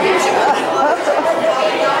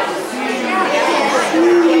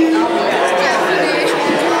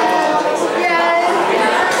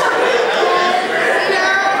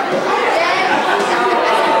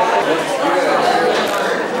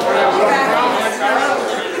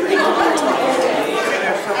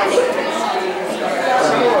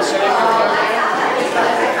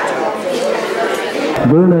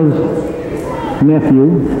 Verna's nephew.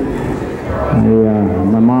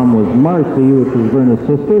 My mom was Marcy, which is Verna's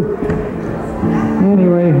sister.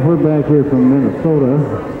 Anyway, we're back here from Minnesota.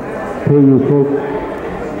 Pay you folks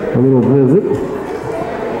a little visit.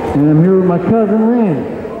 And I'm here with my cousin Randy.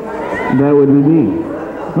 That would be me.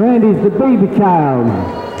 Randy's the baby child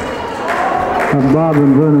of Bob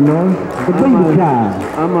and Verna North. The baby child.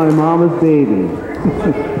 I'm my mama's baby.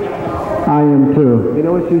 I am too. You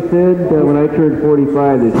know what she said when I turned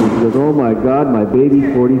 45 this year? She goes, oh my God, my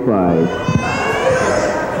baby's 45.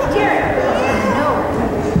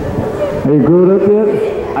 Are you grown up yet?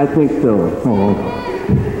 I think so. Oh.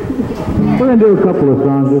 We're going to do a couple of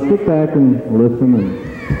songs. Just sit back and listen and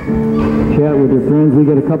chat with your friends. We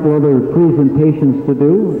got a couple other presentations to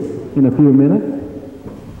do in a few minutes.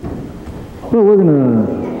 So we're going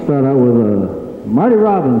to start out with a Marty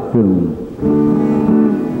Robbins tune.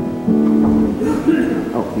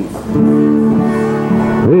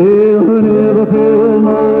 Well, whenever I feel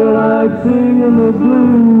more like singing the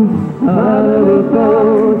blues, I never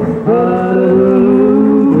thought I'd ever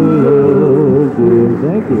lose your love.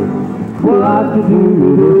 Thank you. What you do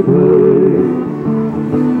this way?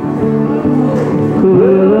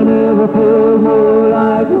 Well, I never felt more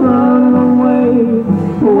like running away.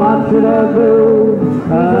 Why should I go?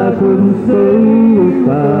 I couldn't stay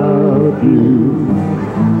without you.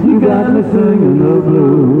 You got me singing the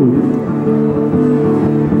blues.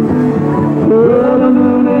 Well, the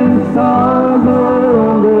moon and stars no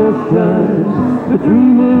longer shine. The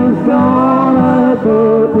dream is gone, I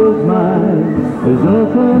thought was mine. There's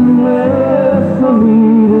nothing left for me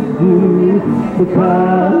to do but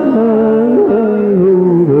cry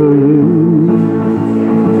over you.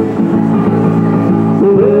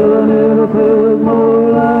 Well, I never felt more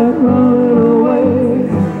like running away.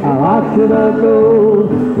 How should I go?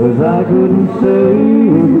 'Cause I couldn't stay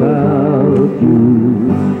without you.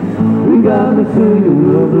 You got me singing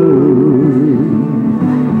the blues.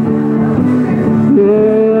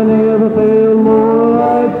 Yeah, I never felt more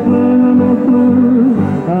like singing the blues.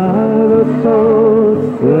 I never thought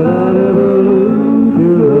that I'd ever lose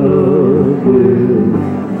your love, yeah.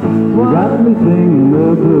 You got me singing the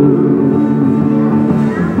blues.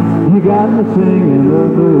 You got me singing the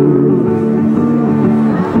blues.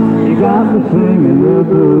 You got me singing the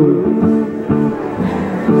blues.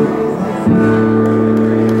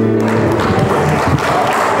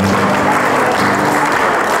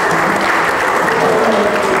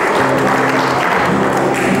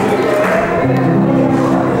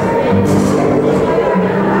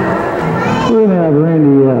 We're going to have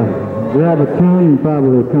Randy grab a tune,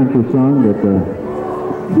 probably a country song that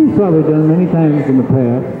he's probably done many times in the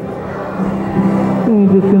past. And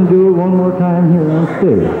he's just going to do it one more time here on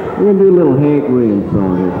stage. We're going to do a little Hank Williams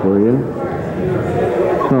song here for you.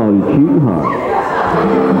 Called You Cheating Heart.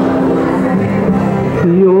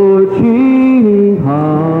 Your cheating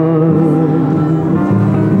heart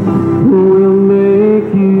will make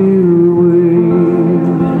you wait.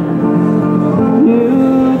 You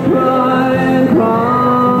try and cry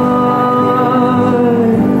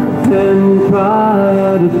and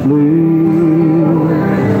try to sleep,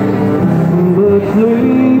 but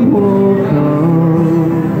sleep won't come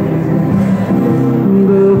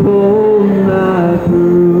the whole night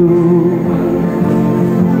through.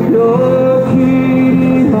 Your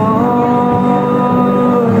cheating heart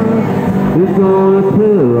is gonna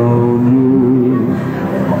tell on you.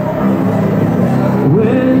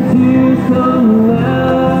 When tears come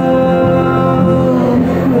down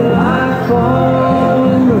like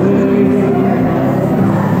falling rain,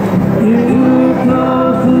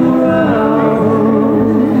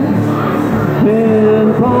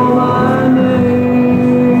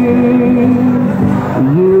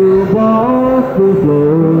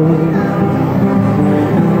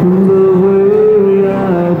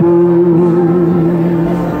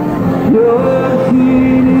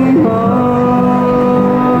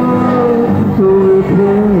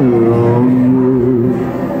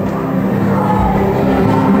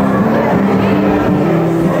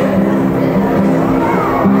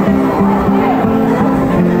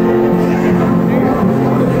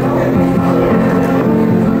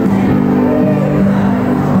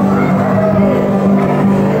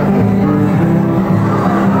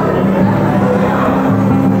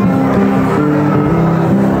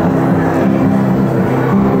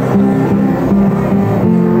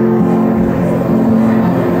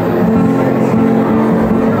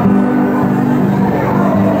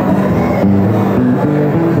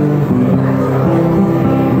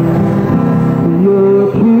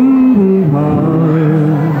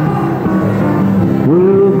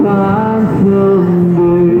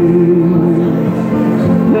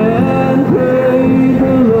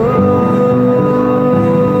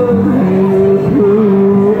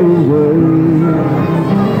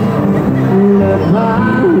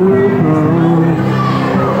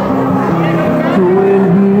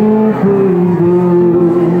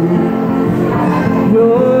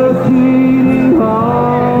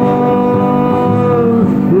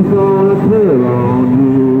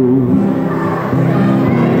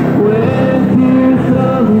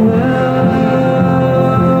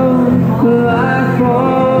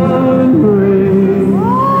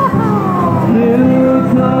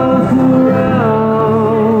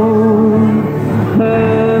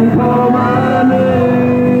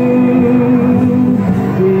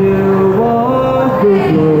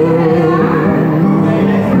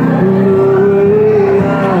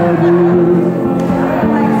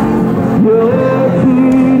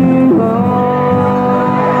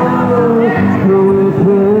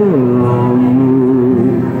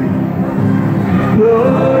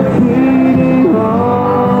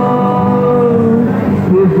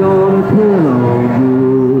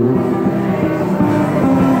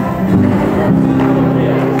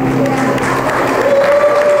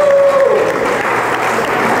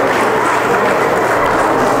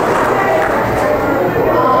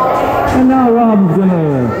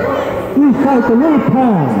 write a little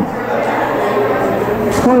poem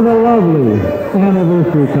for the lovely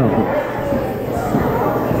anniversary couple.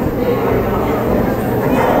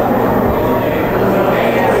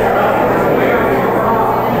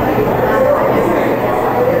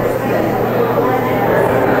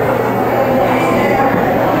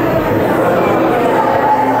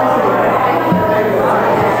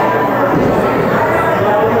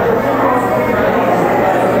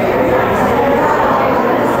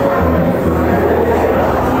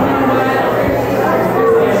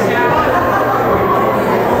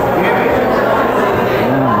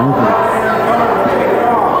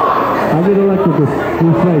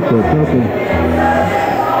 Recite this, okay.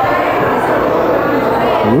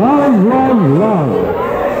 Love, love, love.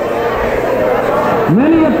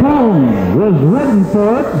 Many a poem was written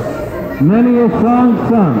for it, many a song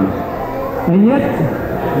sung. And yet,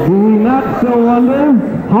 do we not still wonder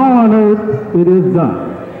how on earth it is done?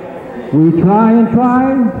 We try and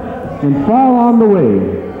fall on the way.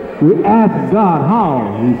 We ask God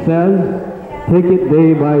how, he says, take it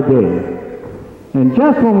day by day. And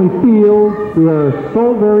just when we feel we are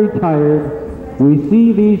so very tired, we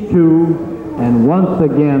see these two and once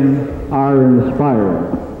again are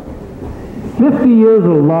inspired. 50 years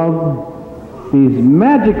of love, these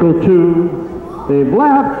magical two, they've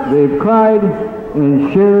laughed, they've cried,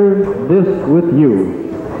 and shared this with you.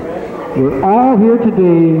 We're all here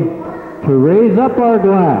today to raise up our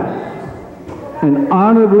glass and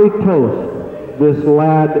honorably toast this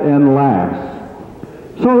lad and lass.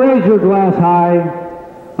 So raise your glass high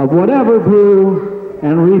of whatever brew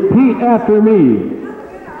and repeat after me.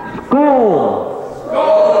 Skål!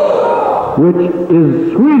 Skål! Which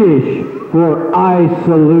is Swedish for I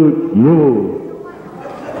salute you.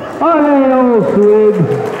 Ole, old Swede!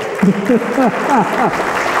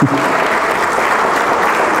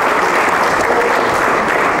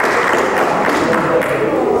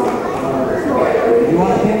 You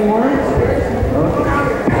want to say any words?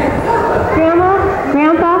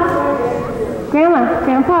 Grandpa.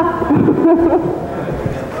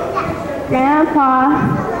 Grandpa.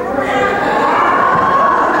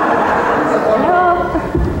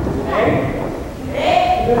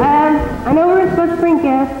 I know we're supposed to bring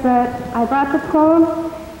gifts, but I brought the poem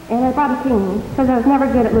and I brought a tune because I was never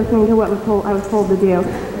good at listening to what I was told to do. So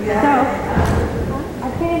I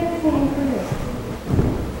can't sing for you.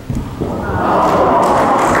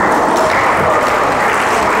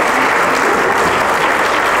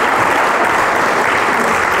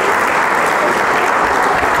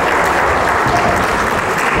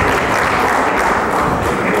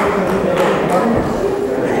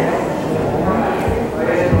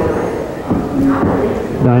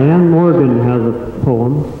 Diane Morgan has a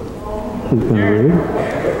poem she's going to read.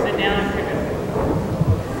 Sit down and pick it.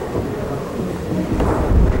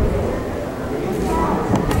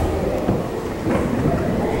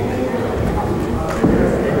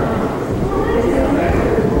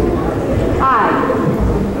 Hi.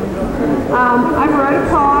 I wrote a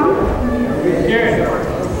poem.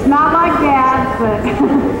 It's not like Dad's, but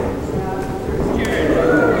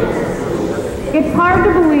it's hard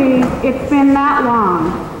to believe it's been that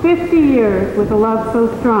long, 50 years with a love so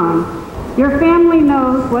strong. Your family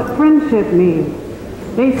knows what friendship means.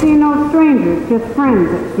 They see no strangers, just friends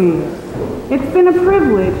it seems. It's been a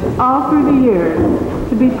privilege all through the years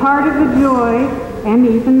to be part of the joy and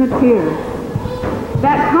even the tears.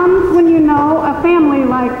 That comes when you know a family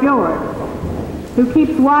like yours, who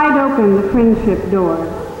keeps wide open the friendship door.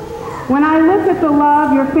 When I look at the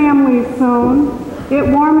love your family's sown, it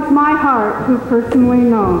warms my heart to personally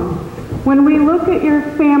known. When we look at your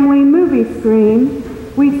family movie screen,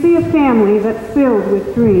 we see a family that's filled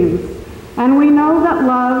with dreams. And we know that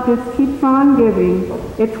love just keeps on giving.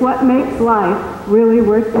 It's what makes life really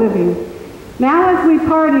worth living. Now as we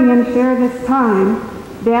party and share this time,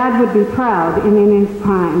 Dad would be proud in his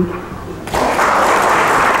prime.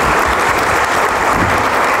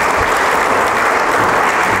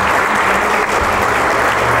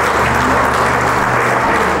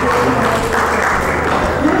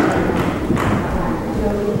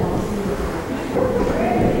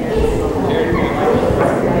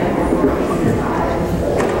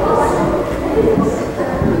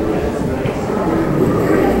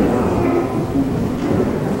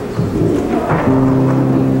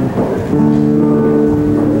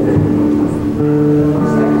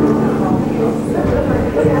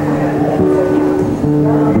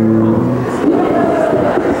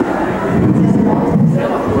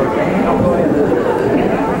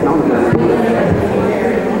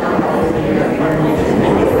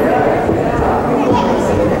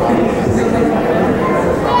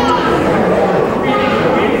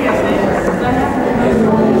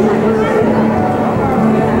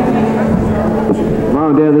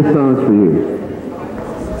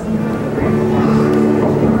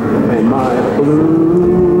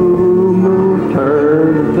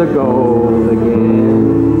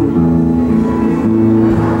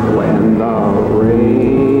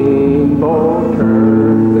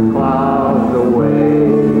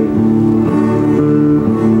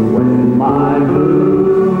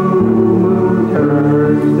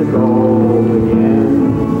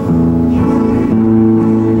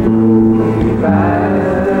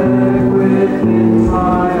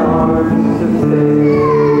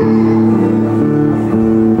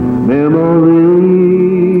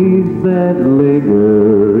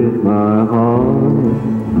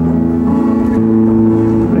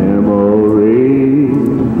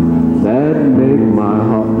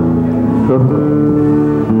 So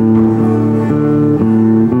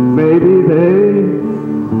maybe they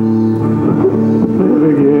said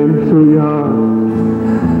again, sweetheart,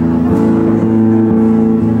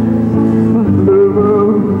 the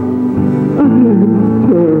road I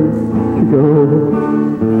turned to go.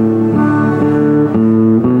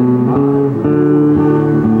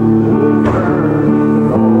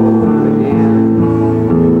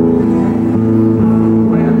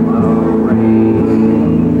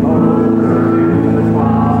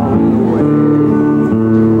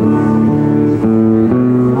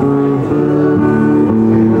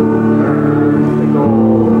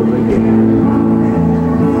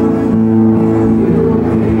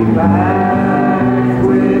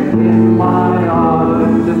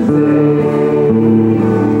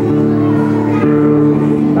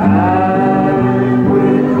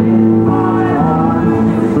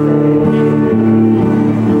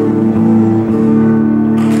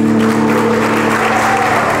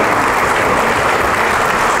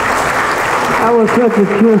 Such a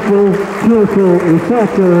cheerful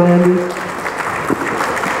receptor, Randy.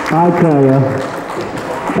 I tell you,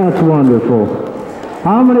 that's wonderful.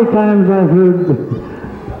 How many times I've heard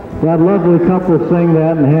that lovely couple sing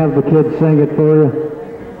that and have the kids sing it for you?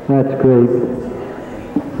 That's great.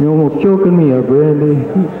 You're almost choking me up, Randy.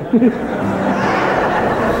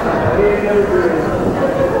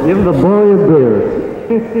 Give the boy a beer.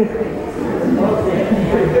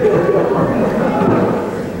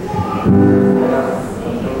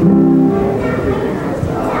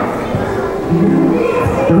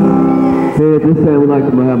 Hey, at this time we'd like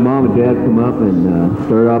to have Mom and Dad come up and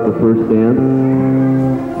start off the first dance.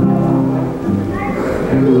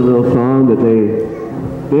 Here's a little song that they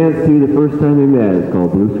danced to the first time they met. It's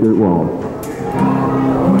called Blue Skirt Waltz.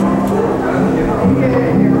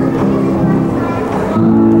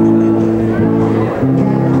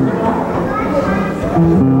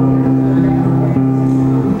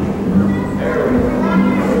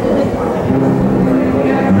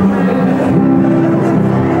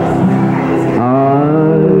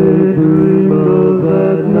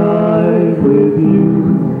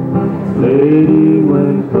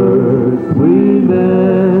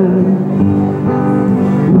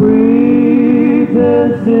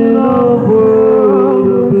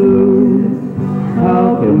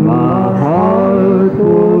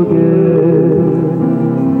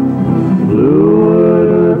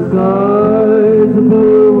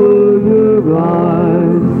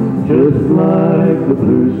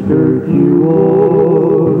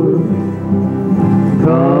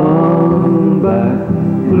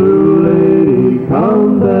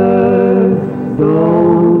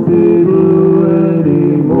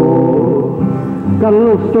 Got a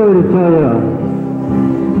little story to tell you.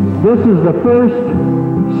 This is the first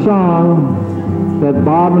song that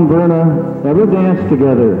Bob and Verna ever danced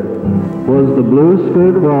together, was the Blue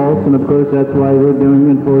Skirt Waltz, and of course that's why we're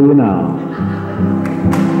doing it for you now.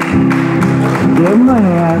 Give them a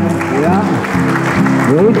hand. Yeah.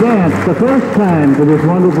 They danced the first time to this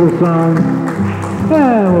wonderful song.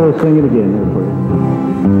 And we'll sing it again here for you.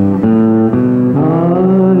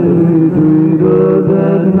 I dreamed of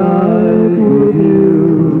that night with you,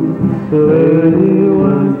 lady,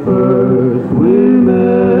 when first we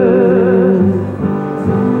met.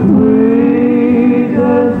 We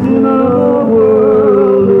danced in a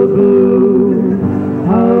world of blue.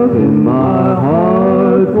 How can my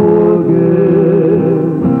heart forget?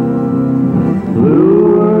 Blue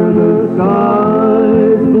were the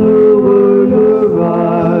skies, blue were your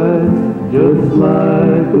eyes, just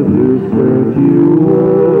like the blue skirt you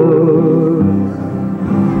wore.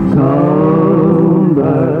 Come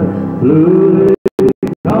back, blue lady,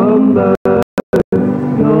 come back.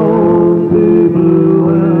 Don't be blue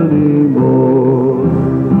anymore.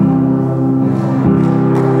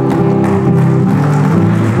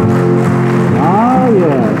 Ah,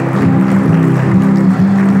 yes.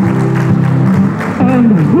 And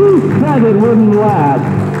who said it wouldn't last?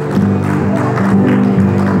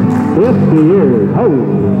 50 years. Holy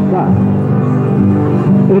God.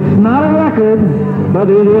 It's not a record, but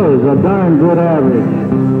it is a darn good average.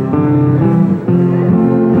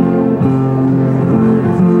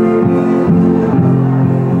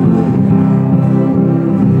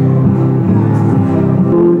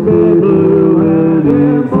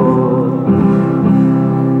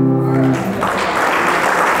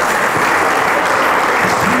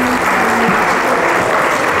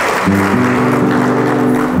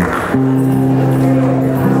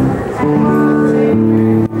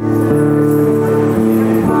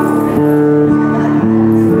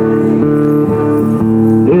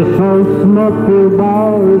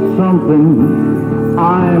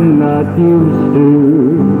 not used to.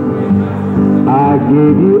 I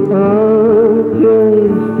gave you up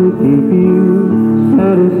just to keep you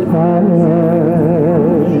satisfied.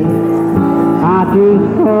 I just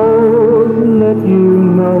hope to let you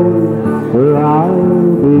know where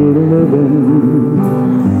I'll be living.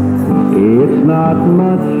 It's not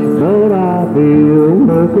much, but I feel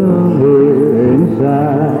welcome here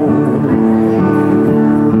inside.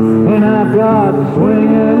 And I've got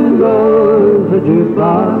swinging doors, a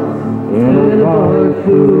jukebox, and a bar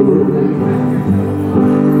too.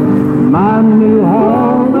 My new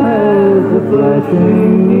home has a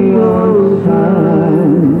flashing neon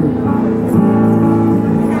sign.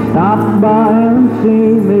 Stop by and see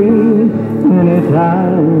me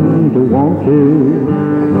anytime you want to.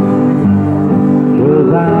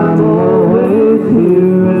 'Cause I'm always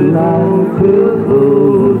here at night till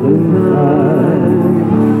closing time.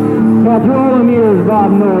 After all them years, Bob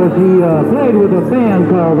Norris, he played with a band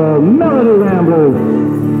called the Melody Ramblers.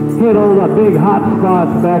 Hit all the big hot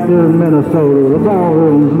spots back there in Minnesota, the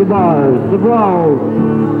ballrooms, the bars, the brawls.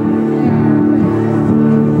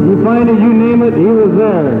 You find it, you name it, he was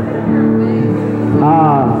there.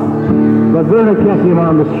 But Verna kept him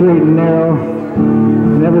on the straight and narrow.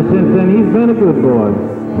 And ever since then, he's been a good boy.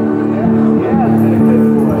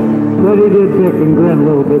 But he did pick and grin a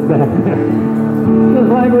little bit back there. Just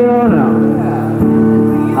like we are now.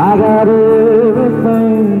 I got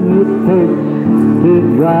everything it takes to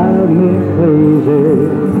drive me crazy.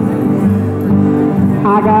 I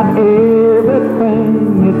got everything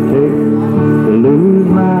it takes to lose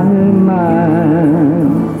my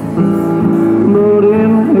mind. But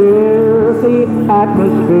in here the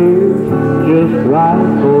atmosphere's just right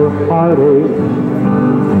for heartache.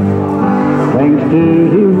 Thanks to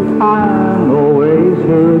you, I'm always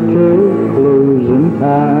here till closing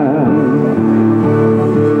time.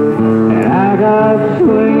 And I got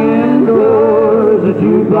swinging doors, a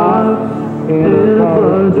jukebox, and a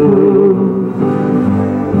bar too.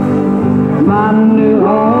 My new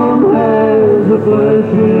home has a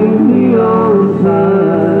flashing neon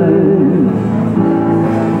sign.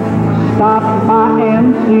 Stop by and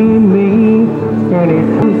see me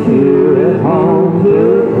anytime here at home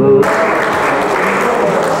till close.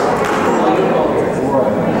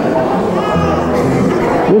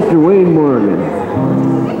 Mr. Wayne Morgan.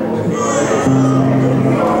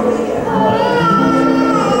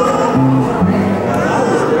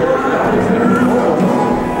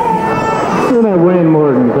 We'll have Wayne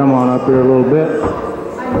Morgan come on up here a little bit.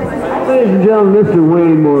 Ladies and gentlemen, Mr.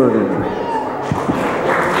 Wayne Morgan.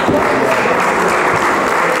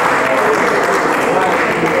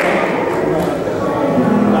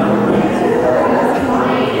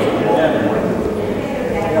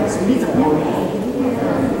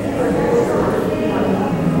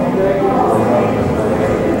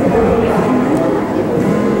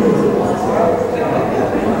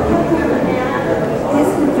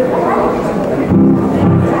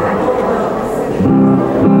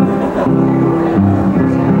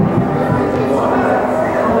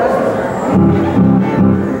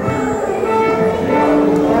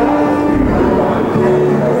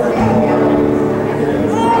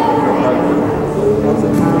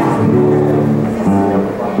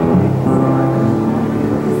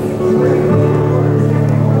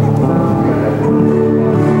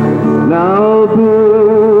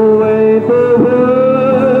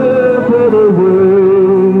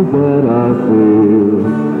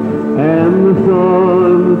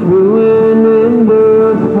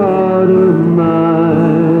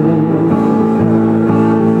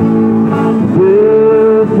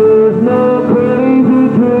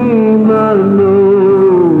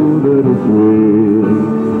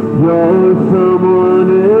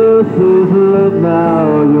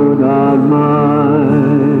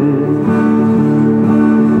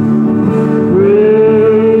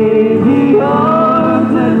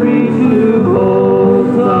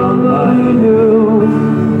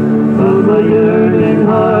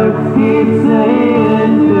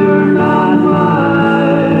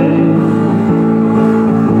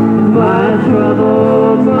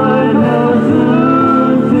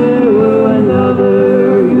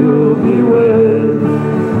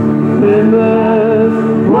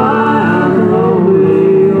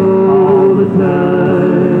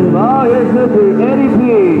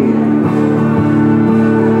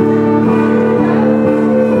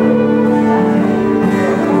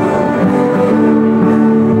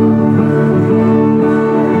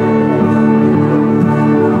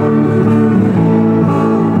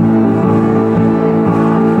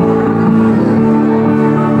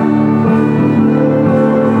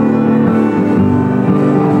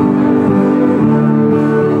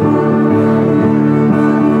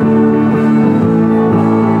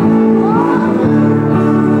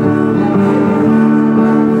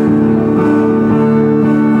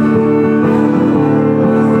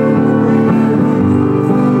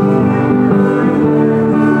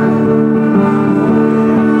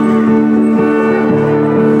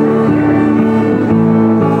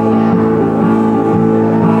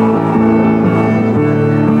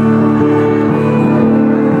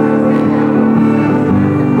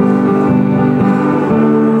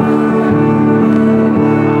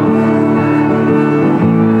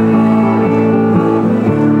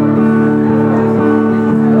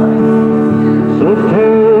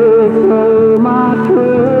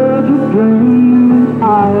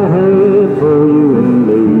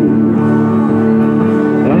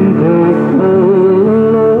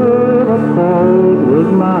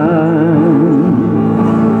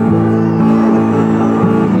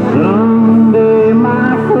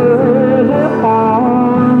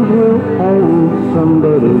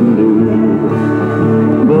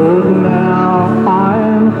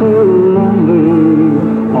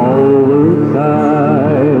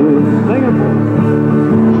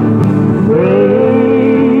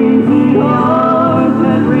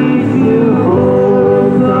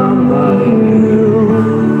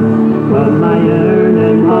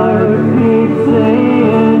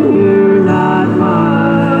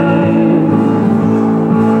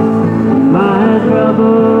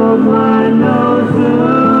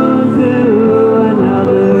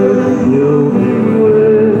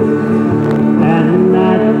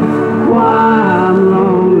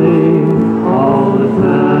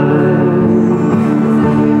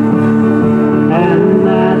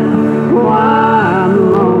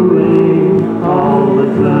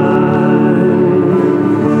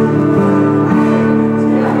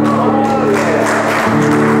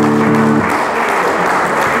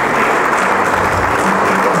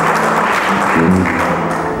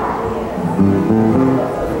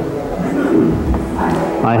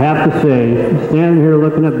 have to say, standing here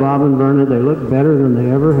looking at Bob and Verna, they look better than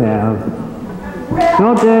they ever have.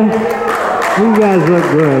 Don't they? You guys look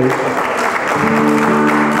great.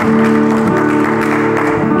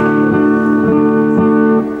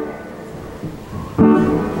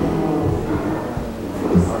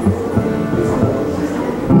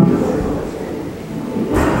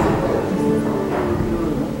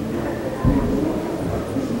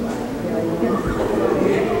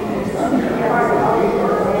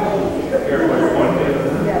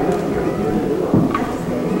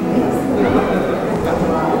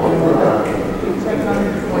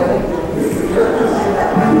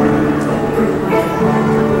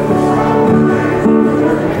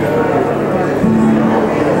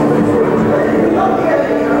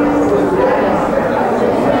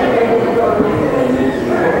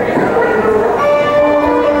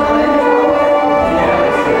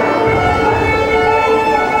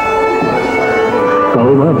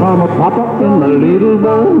 From a pop-up in the little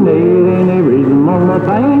bone-maid, ain't a reason on the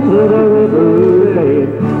banks of the river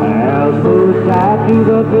lake. Houseboat tied to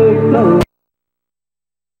the big boat.